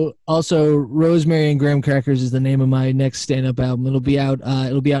 also, Rosemary and Graham Crackers is the name of my next stand-up album. It'll be out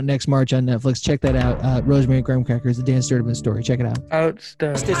next March on Netflix. Check that out. Rosemary and Graham Crackers, the Dan Sturdivant story. Check it out.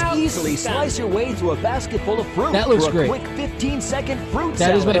 Just as easily slice your way through a basket full of fruit That looks for a great. quick 15-second fruit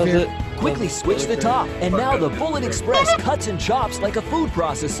That is salad. my favorite. Quickly switch the top, and now the Bullet Express cuts and chops like a food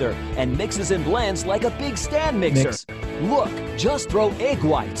processor and mixes and blends like a big stand mixer. Mix. Look, just throw egg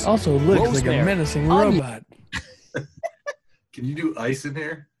whites. Also looks like a rosemary, menacing onion. robot. Can you do ice in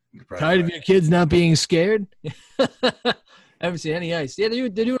here? Tired of your kids not being scared? I haven't seen any ice. Yeah, they're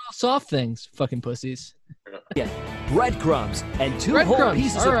doing all soft things. Fucking pussies. Breadcrumbs and two whole Breadcrumbs.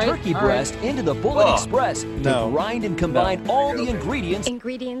 pieces All of right, turkey all breast right. into the Bullet Oh, Express no. to grind and combine all the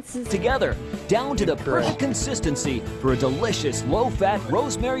ingredients together down to the perfect consistency for a delicious low-fat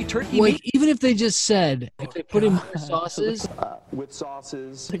rosemary turkey Like, meat. even if they just said, if they put in more sauces, With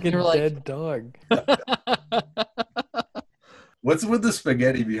sauces. Like a They're like- dead dog. What's with the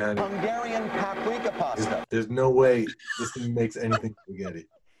spaghetti behind it? Hungarian paprika pasta. There's no way this thing makes anything spaghetti.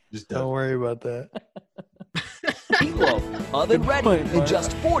 Just Don't worry about that. Meatloaf, oven ready in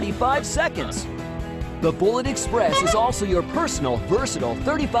just 45 seconds. The Bullet Express is also your personal, versatile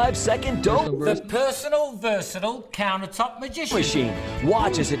 35-second dough The personal, versatile countertop magician. machine.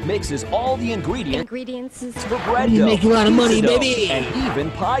 Watch as it mixes all the ingredients for bread You dough, make a lot of money, pizza dough, baby. and even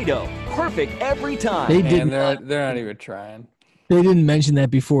pie dough. Perfect every time. They did And they're not even trying. They didn't mention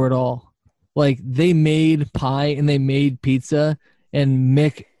that before at all. Like, they made pie and they made pizza, and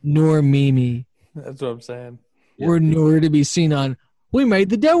Mick nor Mimi That's what I'm saying. were nowhere to be seen on, we made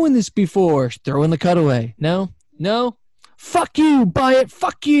the dough in this before. Throw in the cutaway. No? Fuck you, buy it,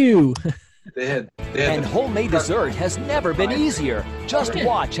 fuck you. And homemade dessert has never been easier. Just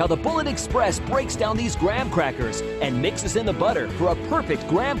watch how the Bullet Express breaks down these graham crackers and mixes in the butter for a perfect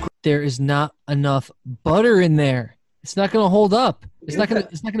graham cracker. There is not enough butter in there. It's not going to hold up. It's not going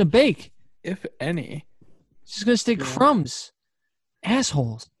to bake. If any. It's just going to stay crumbs.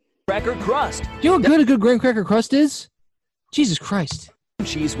 Assholes. Cracker crust. You know how good a good graham cracker crust is? Jesus Christ.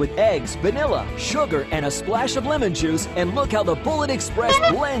 Cheese with eggs, vanilla, sugar, and a splash of lemon juice. And look how the Bullet Express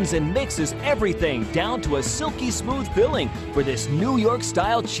blends and mixes everything down to a silky smooth filling for this New York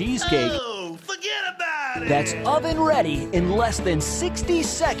style cheesecake. Oh, forget about it. That's oven ready in less than 60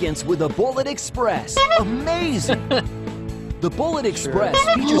 seconds with the Bullet Express. Amazing! The Bullet Express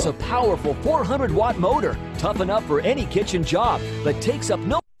features a powerful 400-watt motor, tough enough for any kitchen job, but takes up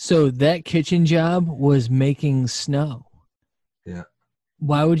no... So that kitchen job was making snow. Yeah.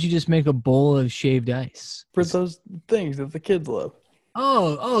 Why would you just make a bowl of shaved ice? For those things that the kids love.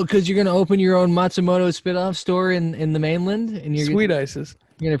 Oh, because you're going to open your own Matsumoto spit-off store in the mainland? And you're Sweet ices.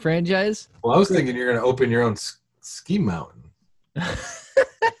 You're going to franchise? Well, I was thinking you're going to open your own ski mountain.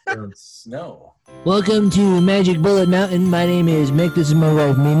 Your own snow. Welcome to Magic Bullet Mountain. My name is Mick. This is my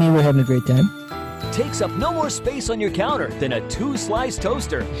wife, Mimi. We're having a great time. Takes up no more space on your counter than a 2-slice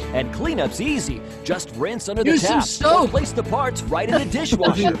toaster. And cleanup's easy. Just rinse under the Use some tap soap. or place the parts right in the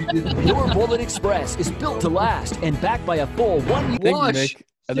dishwasher. Your Bullet Express is built to last and backed by a full 1 year I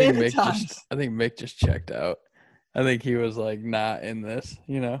think Mick just checked out. I think he was like not in this,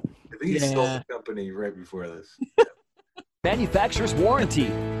 you know. I think he stole the company right before this. manufacturer's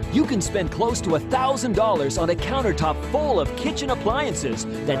warranty. You can spend close to $1,000 on a countertop full of kitchen appliances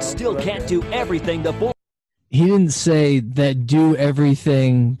that still can't do everything the Bullet. He didn't say that do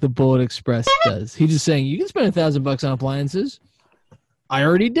everything the Bullet Express does. He's just saying you can spend $1,000 on appliances. I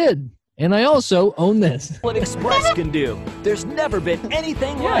already did. And I also own this. Bullet Express can do. There's never been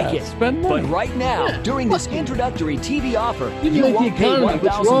anything like it. But right now, during this introductory TV offer, you won't pay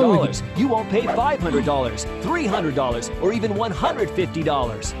 $1,000. You won't pay $500, $300, or even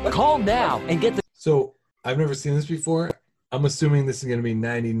 $150. Call now and get the... So, I've never seen this before. I'm assuming this is going to be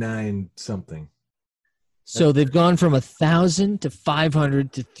 99 something. So they've gone from 1,000 to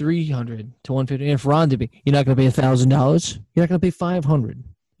 500 to 300 to 150. And if Ron did be, you're not going to pay $1,000. You're not going to pay $500.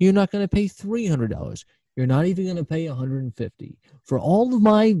 You're not going to pay $300. You're not even going to pay $150. For all of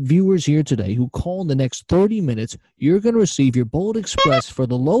my viewers here today who call in the next 30 minutes, you're going to receive your Bullet Express for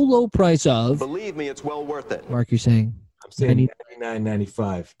the low, low price of... Believe me, it's well worth it. Mark, you're saying? I'm saying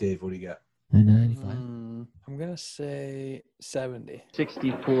 $99.95. Dave, what do you got? $99.95. I'm going to say 70.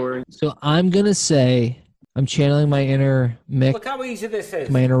 64. So I'm going to say... I'm channeling my inner Mick. Look how easy this is.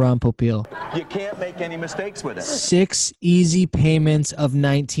 My inner Ron Popeil. You can't make any mistakes with it. 6 easy payments of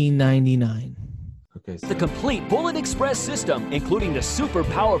 $19.99. Okay. The complete Bullet Express system, including the super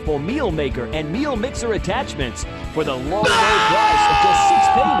powerful meal maker and meal mixer attachments, for the low, low price of just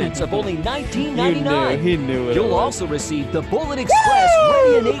 6 payments of only $19.99. He knew it. You'll also receive the Bullet Express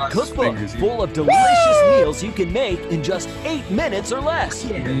Ready and 8 cookbook, full of delicious meals you can make in just 8 minutes or less.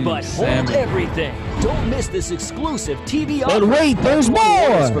 But hold everything. Don't miss this exclusive TV offer. But wait, there's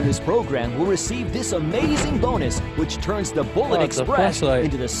Viewers more! from this program will receive this amazing bonus, which turns the Bullet it's a Express flashlight.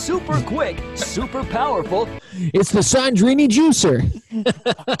 into the super quick, super powerful It's the Sandrini Juicer.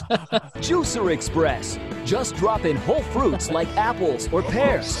 Juicer Express. Just drop in whole fruits like apples or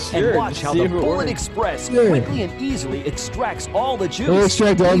pears Sure, and watch to how see the if it Bullet works. Express Sure. quickly and easily extracts all the juice, It'll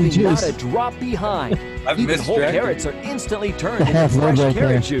extract all the leaving juice. not a drop behind. I've Even whole misdirected. carrots are instantly turned into Half fresh right carrot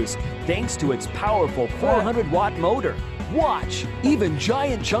there. juice thanks to its powerful 400-watt motor. Watch! Even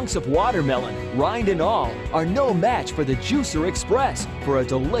giant chunks of watermelon, rind and all, are no match for the Juicer Express for a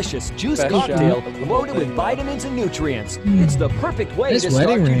delicious juice Best cocktail shot of the loaded whole with thing. vitamins and nutrients. It's the perfect way This to start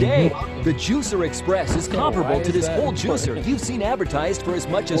wedding your ring. day. The Juicer Express is Yeah, comparable why to is this that whole important? juicer you've seen advertised for as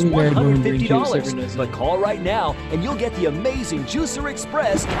much as I'm wearing green juice $150. every night. But call right now and you'll get the amazing Juicer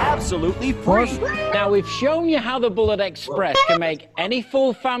Express absolutely free. Now, we've shown you how the Bullet Express can make any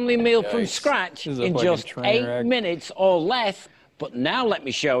full family meal from Yikes. scratch This is in like a just train 8 wreck. minutes or less. But now let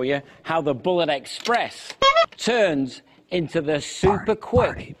me show you how the Bullet Express turns into the super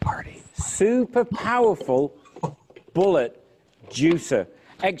quick, super powerful bullet juicer,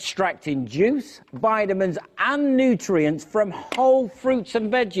 extracting juice, vitamins, and nutrients from whole fruits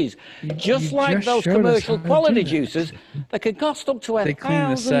and veggies. Just like just those showed us commercial how to quality do that. juicers that could cost up to They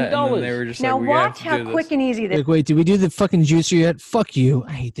cleaned the set and then they were $1,000. just Now like, we have watch to how do quick this. and easy this. Like, wait, did we do the fucking juicer yet? Fuck you.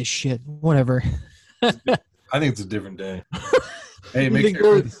 I hate this shit. Whatever. I think it's a different day. Hey, You make think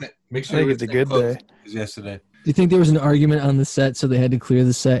sure, they're- make sure I think we're it's a the good same day. clothes as yesterday. Do you think there was an argument on the set, so they had to clear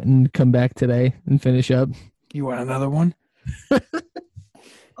the set and come back today and finish up? You want another one?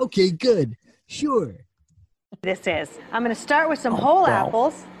 Okay, good. Sure. This is. I'm going to start with some whole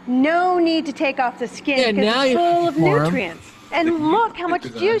apples. No need to take off the skin Yeah, because now it's you're full of for 'em. nutrients. And look how much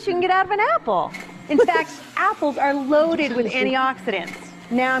juice you can get out of an apple. In fact, apples are loaded with antioxidants.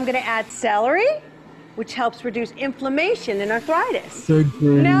 Now I'm going to add celery, which helps reduce inflammation and arthritis.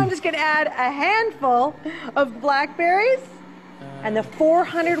 Now I'm just going to add a handful of blackberries. And the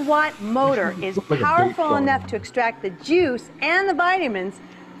 400-watt motor is powerful enough to extract the juice and the vitamins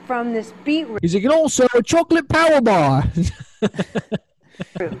from this beetroot. He's like, and also a chocolate power bar.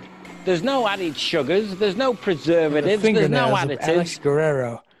 There's no added sugars, there's no preservatives, there's no Fingernails of Alex additives.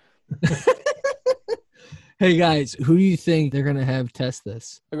 Guerrero. Hey, guys, who do you think they're going to have test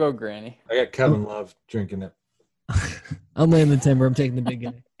this? I'll go Granny. I got Kevin Love drinking it. I'm laying the timber. I'm taking the big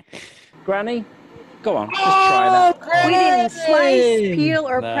guy. Granny, go on, just try that. We didn't slice, peel,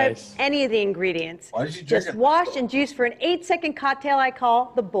 or prep Nice. any of the ingredients. Why did you drink Just it? wash and juice for an 8-second cocktail I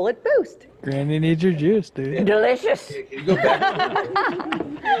call the Bullet Boost. Granny needs your juice, dude. Delicious. Can you go back?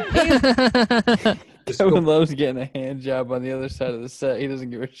 Kevin Love's getting a hand job on the other side of the set. He doesn't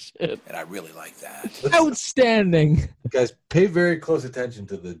give a shit. And I really like that. Outstanding. Guys, pay very close attention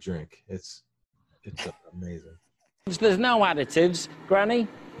to the drink. It's amazing. There's no additives. Granny,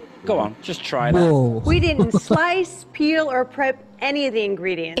 go on, just try that. Whoa. We didn't slice, peel, or prep any of the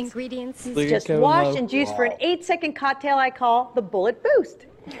ingredients. Look at Just Kevin wash Love. and juice for an 8-second cocktail I call the Bullet Boost.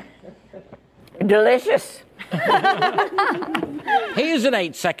 Delicious. Here's an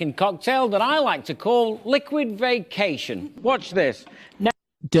 8-second cocktail that I like to call Liquid Vacation. Watch this. Now,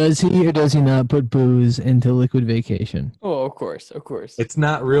 Does he or does he not put booze into Liquid Vacation? Oh, of course, of course. It's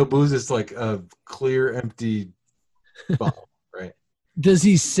not real booze. It's like a clear, empty bottle, right? Does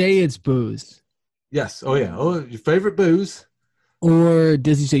he say it's booze? Yes. Oh, yeah. Oh, your favorite booze? Or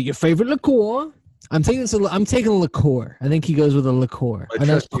does he say your favorite liqueur? I'm taking a liqueur. I think he goes with a liqueur. I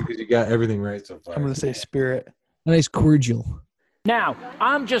trust you because you got everything right so far. I'm going to say spirit. A nice cordial. now,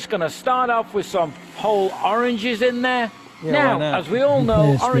 I'm just going to start off with some whole oranges in there. Yeah, now, why not? as we all know,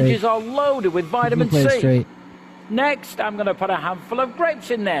 Play it straight. oranges are loaded with vitamin Play it C. straight. Next, I'm going to put a handful of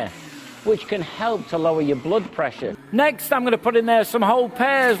grapes in there, which can help to lower your blood pressure. Next, I'm going to put in there some whole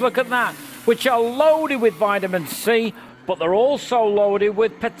pears, look at that, which are loaded with vitamin C, but they're also loaded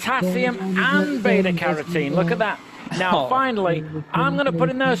with potassium and beta-carotene. Look at that. Now, finally, I'm going to put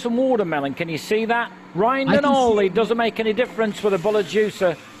in there some watermelon. Can you see that? Rind I and can all, see it doesn't make any difference with a bullet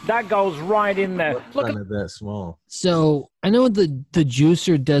juicer. That goes right in there. Look at Not that small. So I know the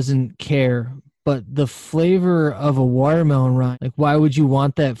juicer doesn't care, but the flavor of a watermelon rind, like why would you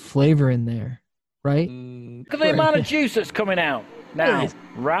want that flavor in there, right? Look at the amount of juice that's coming out. Now,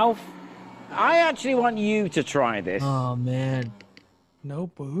 Ralph, I actually want you to try this. Oh man. No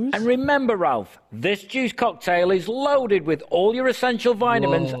booze? And remember, Ralph, this juice cocktail is loaded with all your essential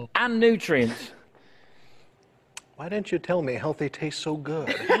vitamins Whoa. and nutrients. Why didn't you tell me healthy tastes so good?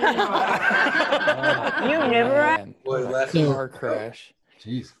 You never. Man, Boy, last car crash.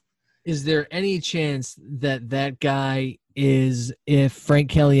 Jeez. Is there any chance that guy is if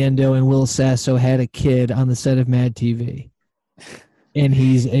Frank Caliendo and Will Sasso had a kid on the set of Mad TV, and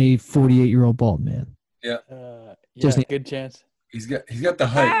he's a 48-year-old bald man? Yeah. Yeah, Just- good chance. He's got the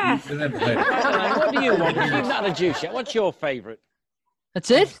height. He doesn't have the height. What do you want? You've not had a juice yet. What's your favorite? That's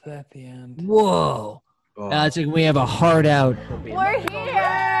it? Is that the end? Whoa. Oh. It's like we have a heart out. We're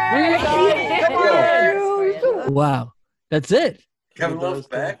here. Wow. That's it. Kevin Love's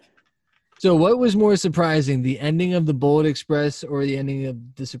back. So what was more surprising, the ending of the Bullet Express or the ending of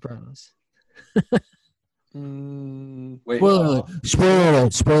The Sopranos? Wait. Spoiler alert. Spoiler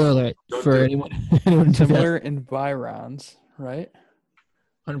alert. Spoiler alert. Don't For do it. anyone Similar environs, right?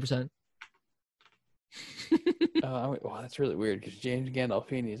 100%. Wow, that's really weird because James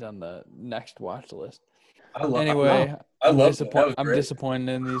Gandolfini's on the next watch list. Anyway, I'm that was I'm great. disappointed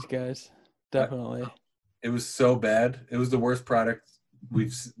in these guys. Definitely. It was so bad. It was the worst product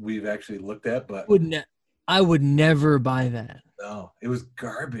we've actually looked at, but I would never buy that. no, it was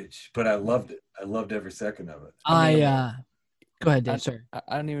garbage. But I loved it. I loved every second of it. Go ahead, Dave. Sorry.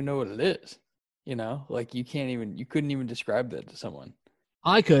 I don't even know what it is. You know, like you couldn't even describe that to someone.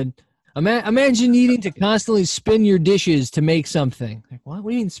 I could. Imagine needing to constantly spin your dishes to make something. Like, what?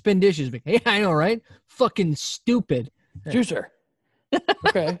 What do you mean spin dishes? Yeah, I know, right? Fucking stupid. Juicer.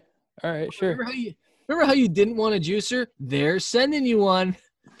 Okay. All right, sure. Remember how you didn't want a juicer? They're sending you one.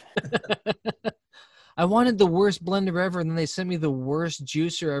 I wanted the worst blender ever, and then they sent me the worst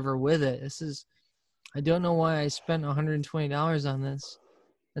juicer ever with it. I don't know why I spent $120 on this.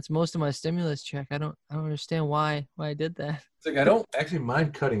 That's most of my stimulus check. I don't understand why I did that. It's like I don't actually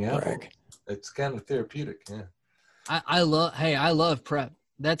mind cutting out. It's kind of therapeutic. Yeah. I love prep.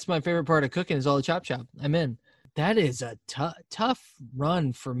 That's my favorite part of cooking is all the chop. I'm in. That is a tough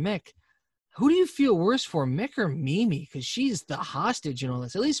run for Mick. Who do you feel worse for, Mick or Mimi? Because she's the hostage in all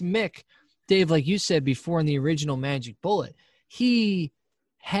this. At least Mick, Dave, like you said before in the original Magic Bullet, he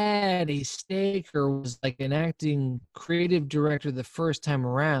had a stake or was like an acting creative director the first time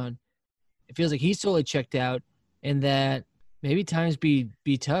around. It feels like he's totally checked out, and that maybe times be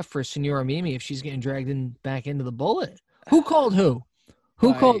tough for Senora Mimi if she's getting dragged back into the Bullet. Who called who?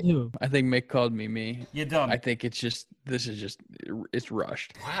 Who called who? I think Mick called me. You're dumb. I think it's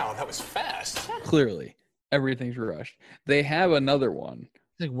rushed. Wow, that was fast. Clearly, everything's rushed. They have another one.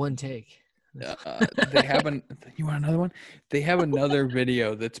 It's like one take. They haven't. You want another one? They have another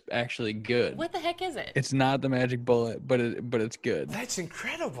video that's actually good. What the heck is it? It's not the Magic Bullet, but it's good. That's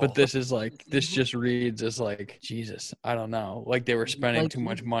incredible. But this just reads as like, Jesus, I don't know. Like they were spending too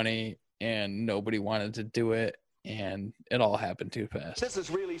much money and nobody wanted to do it, and it all happened too fast. This is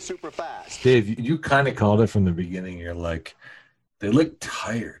really super fast. Dave, you kind of called it from the beginning. You're like, they look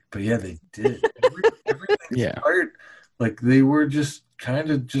tired, but yeah, they did. Everything's tired. Like they were just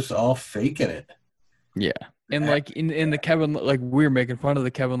kind of just all faking it. Yeah. And like in the Kevin, like we were making fun of the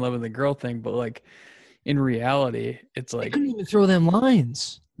Kevin Love and the girl thing, but like in reality, it's like they couldn't even throw them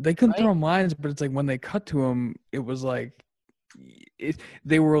lines. They couldn't throw them lines, but it's like when they cut to them, it was like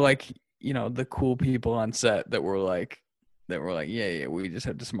they were like, you know, the cool people on set that were like, yeah, we just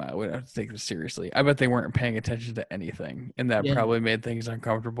have to smile. We don't have to take this seriously. I bet they weren't paying attention to anything, and that probably made things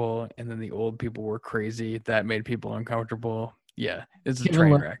uncomfortable. And then the old people were crazy. That made people uncomfortable. Yeah, it's a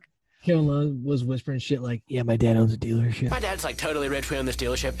train wreck. Kevin Love was whispering shit like, yeah, my dad owns a dealership. My dad's like totally rich. We own this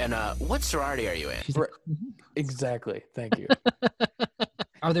dealership. And what sorority are you in? Exactly. Thank you.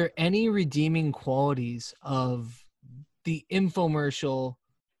 Are there any redeeming qualities of the infomercial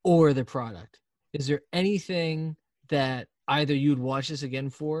or the product? Is there anything that either you'd watch this again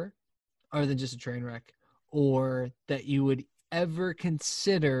for, other than just a train wreck, or that you would ever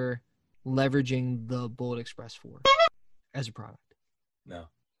consider leveraging the Bullet Express for as a product? No,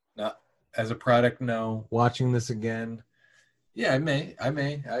 not as a product. No. Watching this again, yeah, I may.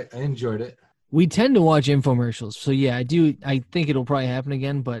 I enjoyed it. We tend to watch infomercials, so yeah, I do. I think it'll probably happen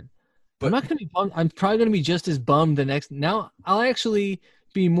again, but I'm not gonna be bummed. I'm probably gonna be just as bummed the next. Now I'll actually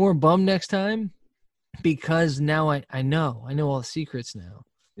be more bummed next time, because now I know all the secrets now.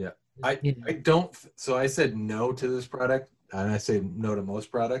 Yeah. I don't. So I said no to this product, and I say no to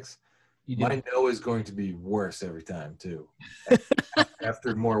most products. My no is going to be worse every time too.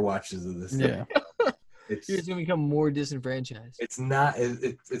 After more watches of this. Yeah. It's going to become more disenfranchised. It's not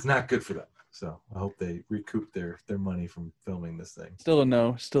good for them. So I hope they recoup their money from filming this thing. Still a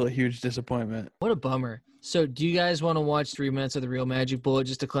no. Still a huge disappointment. What a bummer. So do you guys want to watch 3 minutes of the real Magic Bullet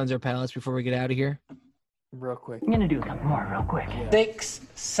just to cleanse our palates before we get out of here? Real quick. I'm going to do something more real quick. 6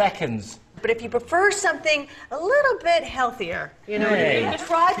 seconds. But if you prefer something a little bit healthier, you know what I mean?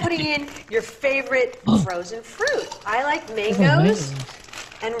 Try putting in your favorite frozen fruit. I like mangoes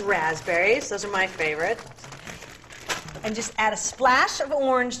and raspberries. Those are my favorite. And just add a splash of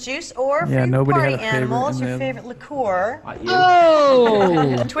orange juice, or for your party animals, your favorite liqueur.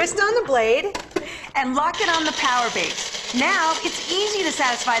 Oh! Twist on the blade and lock it on the power base. Now it's easy to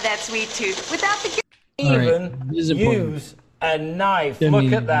satisfy that sweet tooth without the use a knife.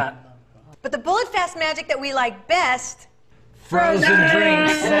 Look at that. But the Bullet Fast magic that we like best, frozen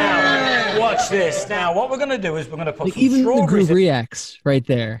drinks. Now, watch this. Now, what we're going to do is we're going to put some even the strawberries group reacts right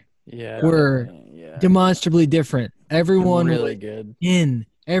there. Yeah. Were demonstrably different. Everyone really was good. in.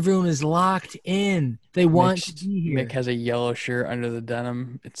 Everyone is locked in. They want to be here. Mick has a yellow shirt under the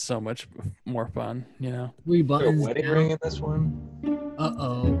denim. It's so much more fun, you know. 3 buttons. Is there a wedding ring in this one?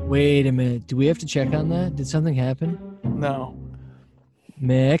 Uh-oh. Wait a minute. Do we have to check on that? Did something happen? No.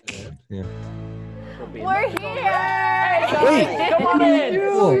 Mick? Yeah. we're here. Wait. Come on in.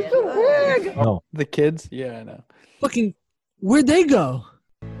 No. The kids? Yeah, I know. Fucking, where'd they go?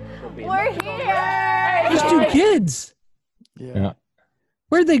 We're here. There's 2 kids. Yeah.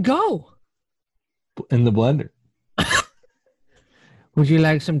 Where'd they go? In the blender. Would you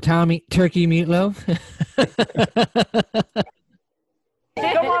like some turkey meatloaf?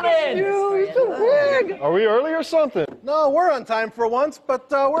 Come on kids. so big. Are we early or something? No, we're on time for once, but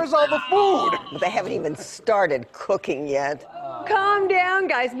where's all the food? They haven't even started cooking yet. Calm down,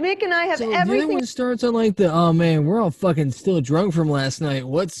 guys. Mick and I have So the everything. other one starts on like the, oh man, we're all fucking still drunk from last night.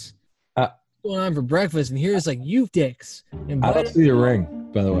 What's going on for breakfast? And here's like you dicks. And I don't see your ring,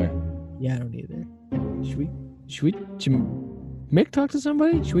 by the way. Yeah, I don't either. Should Mick talk to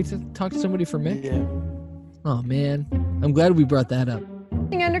somebody? Should we talk to somebody for Mick? Yeah. Oh man, I'm glad we brought that up.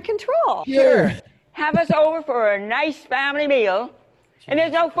 Under control. Sure. Have us over for a nice family meal, and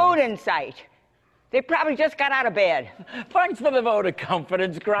there's no food in sight. They probably just got out of bed. Thanks for the vote of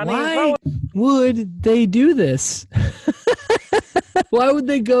confidence, Granny. Why would they do this? Why would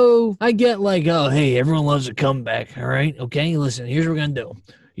they go? I get like, oh, hey, everyone loves a comeback. All right. Okay. Listen, here's what we're going to do.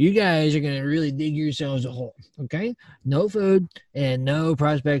 You guys are going to really dig yourselves a hole. Okay. No food and no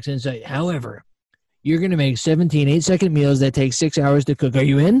prospects in sight. However, you're going to make 17 8-second meals that take 6 hours to cook. Are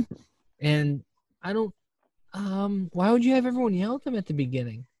you in? And I don't, why would you have everyone yell at them at the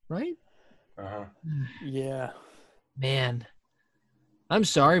beginning? Right? Yeah. Man. I'm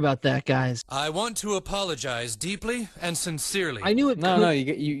sorry about that, guys. I want to apologize deeply and sincerely. I knew it. No,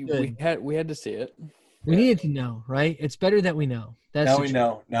 we had to see it. We needed to know, right? It's better that we know. Now we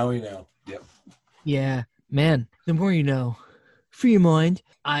know. Yep. Yeah, man. The more you know. Free your mind.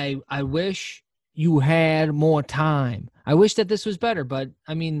 I wish you had more time. I wish that this was better, but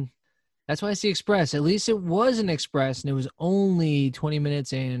I mean, that's why I see Express. At least it was an Express, and it was only 20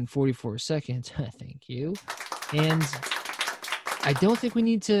 minutes and 44 seconds. Thank you. And I don't think we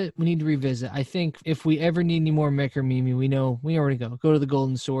need to revisit. I think if we ever need any more Mick or Mimi, we already go to the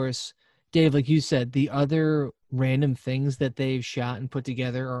Golden Source. Dave, like you said, the other random things that they've shot and put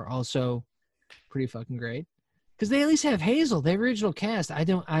together are also pretty fucking great. Because they at least have Hazel, the original cast. I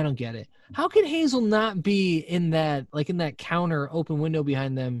don't get it. How can Hazel not be in that counter open window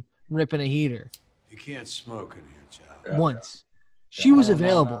behind them ripping a heater? You can't smoke in here, child. Once. She was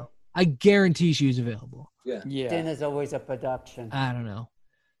available. I guarantee she was available. Yeah. Dinner's always a production. I don't know.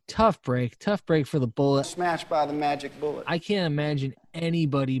 Tough break for the bullet. Smashed by the magic bullet. I can't imagine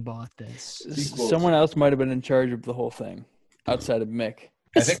anybody bought this. Someone else might have been in charge of the whole thing, outside of Mick.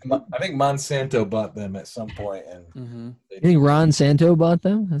 I think Monsanto bought them at some point, and You think Ron Santo bought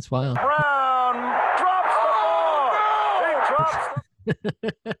them? That's wild.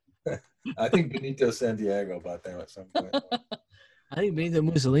 I think Benito Santiago bought them at some point. I think Benito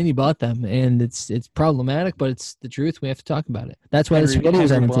Mussolini bought them, and it's problematic, but it's the truth. We have to talk about it. That's why the spaghetti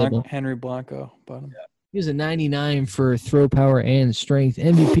was on the table. Henry Blanco bought him. He was a 99 for throw power and strength.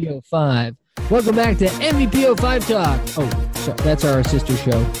 MVP 05. Welcome back to MVP 05 Talk. Oh, sorry, that's our sister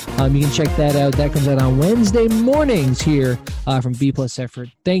show. You can check that out. That comes out on Wednesday mornings here from B Plus Effort.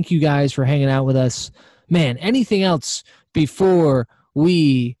 Thank you guys for hanging out with us. Man, anything else before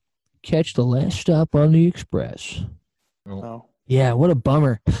we catch the last stop on the Express? No. Yeah, what a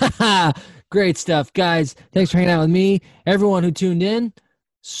bummer. Great stuff, guys. Thanks for hanging out with me. Everyone who tuned in,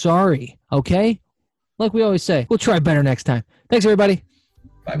 sorry, okay? Like we always say, we'll try better next time. Thanks, everybody.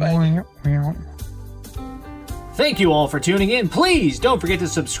 Bye-bye. Thank you all for tuning in. Please don't forget to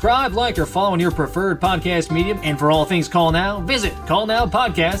subscribe, like, or follow on your preferred podcast medium. And for all things Call Now, visit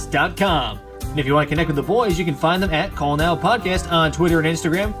callnowpodcast.com. And if you want to connect with the boys, you can find them at Call Now Podcast on Twitter and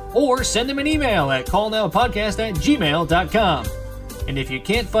Instagram, or send them an email at callnowpodcast@gmail.com. And if you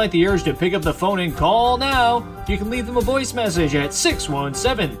can't fight the urge to pick up the phone and call now, you can leave them a voice message at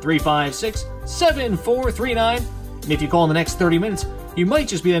 617-356-7439. And if you call in the next 30 minutes, you might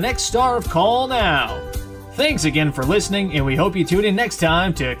just be the next star of Call Now. Thanks again for listening, and we hope you tune in next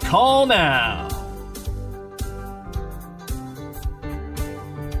time to Call Now.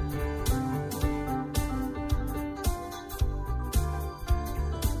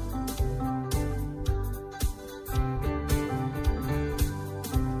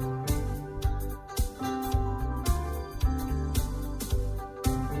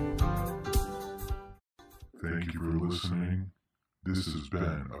 Thank you for listening. This has been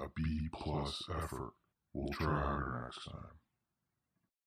a B+ effort. We'll try harder next time.